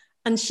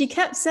 And she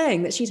kept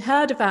saying that she'd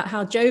heard about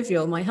how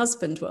jovial my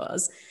husband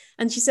was.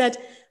 And she said,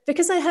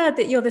 because I heard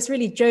that you're this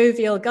really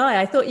jovial guy,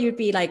 I thought you would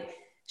be like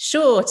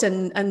short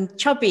and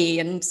chubby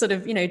and sort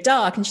of, you know,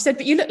 dark. And she said,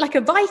 but you look like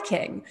a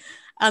Viking.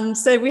 And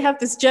so we have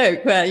this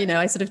joke where, you know,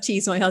 I sort of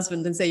tease my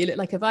husband and say, you look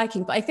like a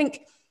Viking. But I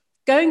think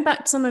going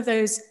back to some of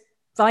those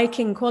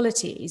Viking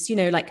qualities, you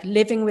know, like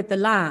living with the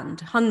land,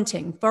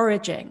 hunting,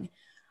 foraging,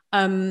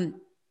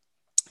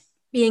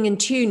 being in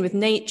tune with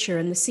nature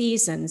and the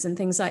seasons and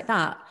things like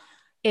that,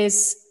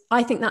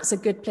 I think that's a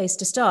good place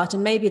to start.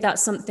 And maybe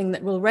that's something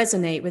that will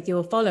resonate with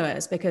your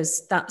followers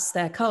because that's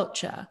their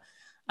culture.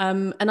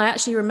 And I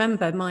actually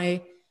remember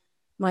my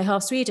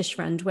half Swedish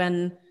friend,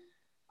 when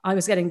I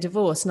was getting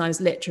divorced and I was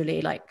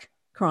literally like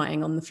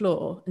crying on the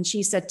floor. And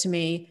she said to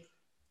me,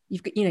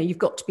 you've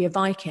got to be a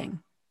Viking.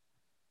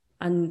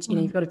 And, you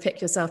know, you've got to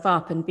pick yourself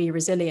up and be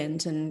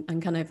resilient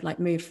and kind of like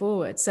move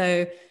forward.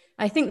 So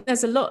I think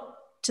there's a lot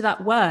to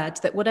that word,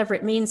 that whatever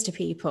it means to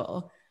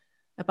people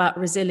about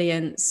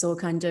resilience or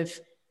kind of,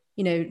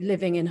 you know,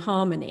 living in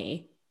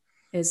harmony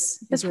is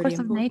really important.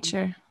 Of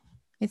nature.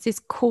 It's this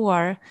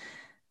core.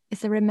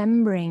 It's a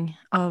remembering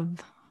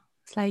of,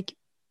 it's like,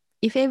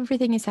 if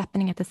everything is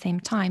happening at the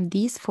same time,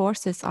 these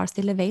forces are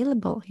still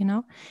available, you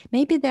know.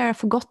 Maybe they are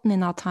forgotten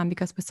in our time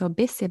because we're so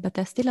busy, but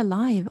they're still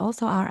alive.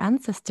 Also, our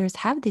ancestors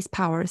have these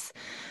powers.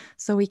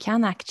 So we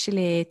can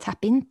actually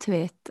tap into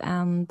it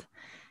and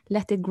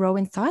let it grow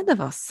inside of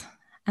us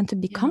and to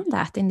become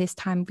that in this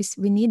time.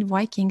 We need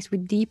Vikings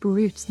with deep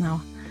roots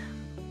now.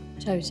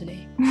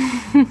 Totally.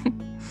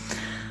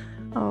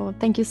 Oh,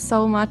 thank you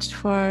so much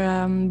for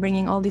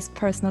bringing all these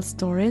personal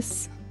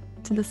stories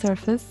to the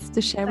surface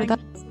to share with us.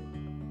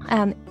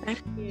 And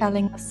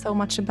telling us so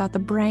much about the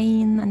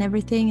brain and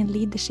everything, and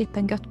leadership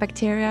and gut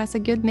bacteria. It's a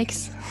good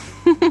mix.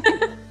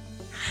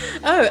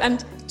 Oh,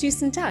 and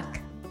tusen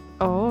tack.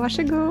 Vær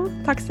så god.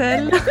 Takk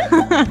selv.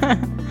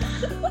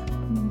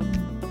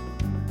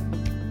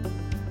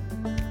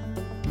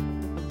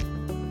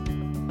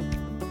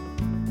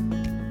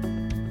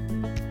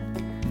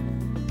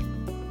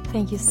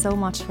 Thank you so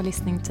much for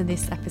listening to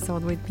this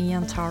episode with me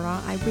and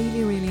Tara. I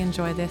really, really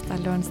enjoyed it. I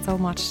learned so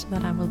much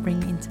that I will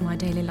bring into my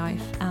daily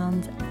life.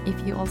 And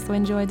if you also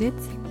enjoyed it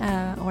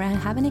or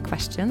have any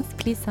questions,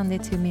 please send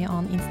it to me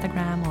on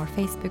Instagram or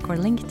Facebook or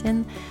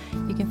LinkedIn.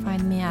 You can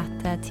find me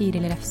at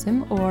Tiril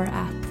Refsum or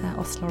at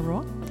Oslo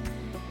Raw.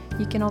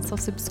 You can also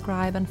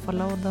subscribe and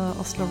follow the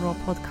Oslo Raw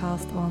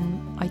podcast on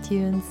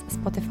iTunes,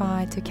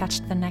 Spotify to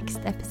catch the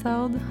next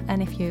episode.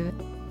 And if you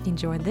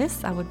enjoyed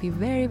this, I would be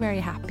very, very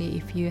happy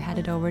if you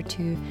headed over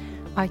to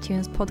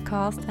iTunes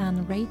podcast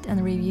and rate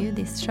and review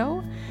this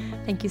show.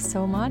 Thank you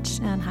so much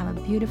and have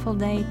a beautiful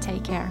day.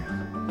 Take care.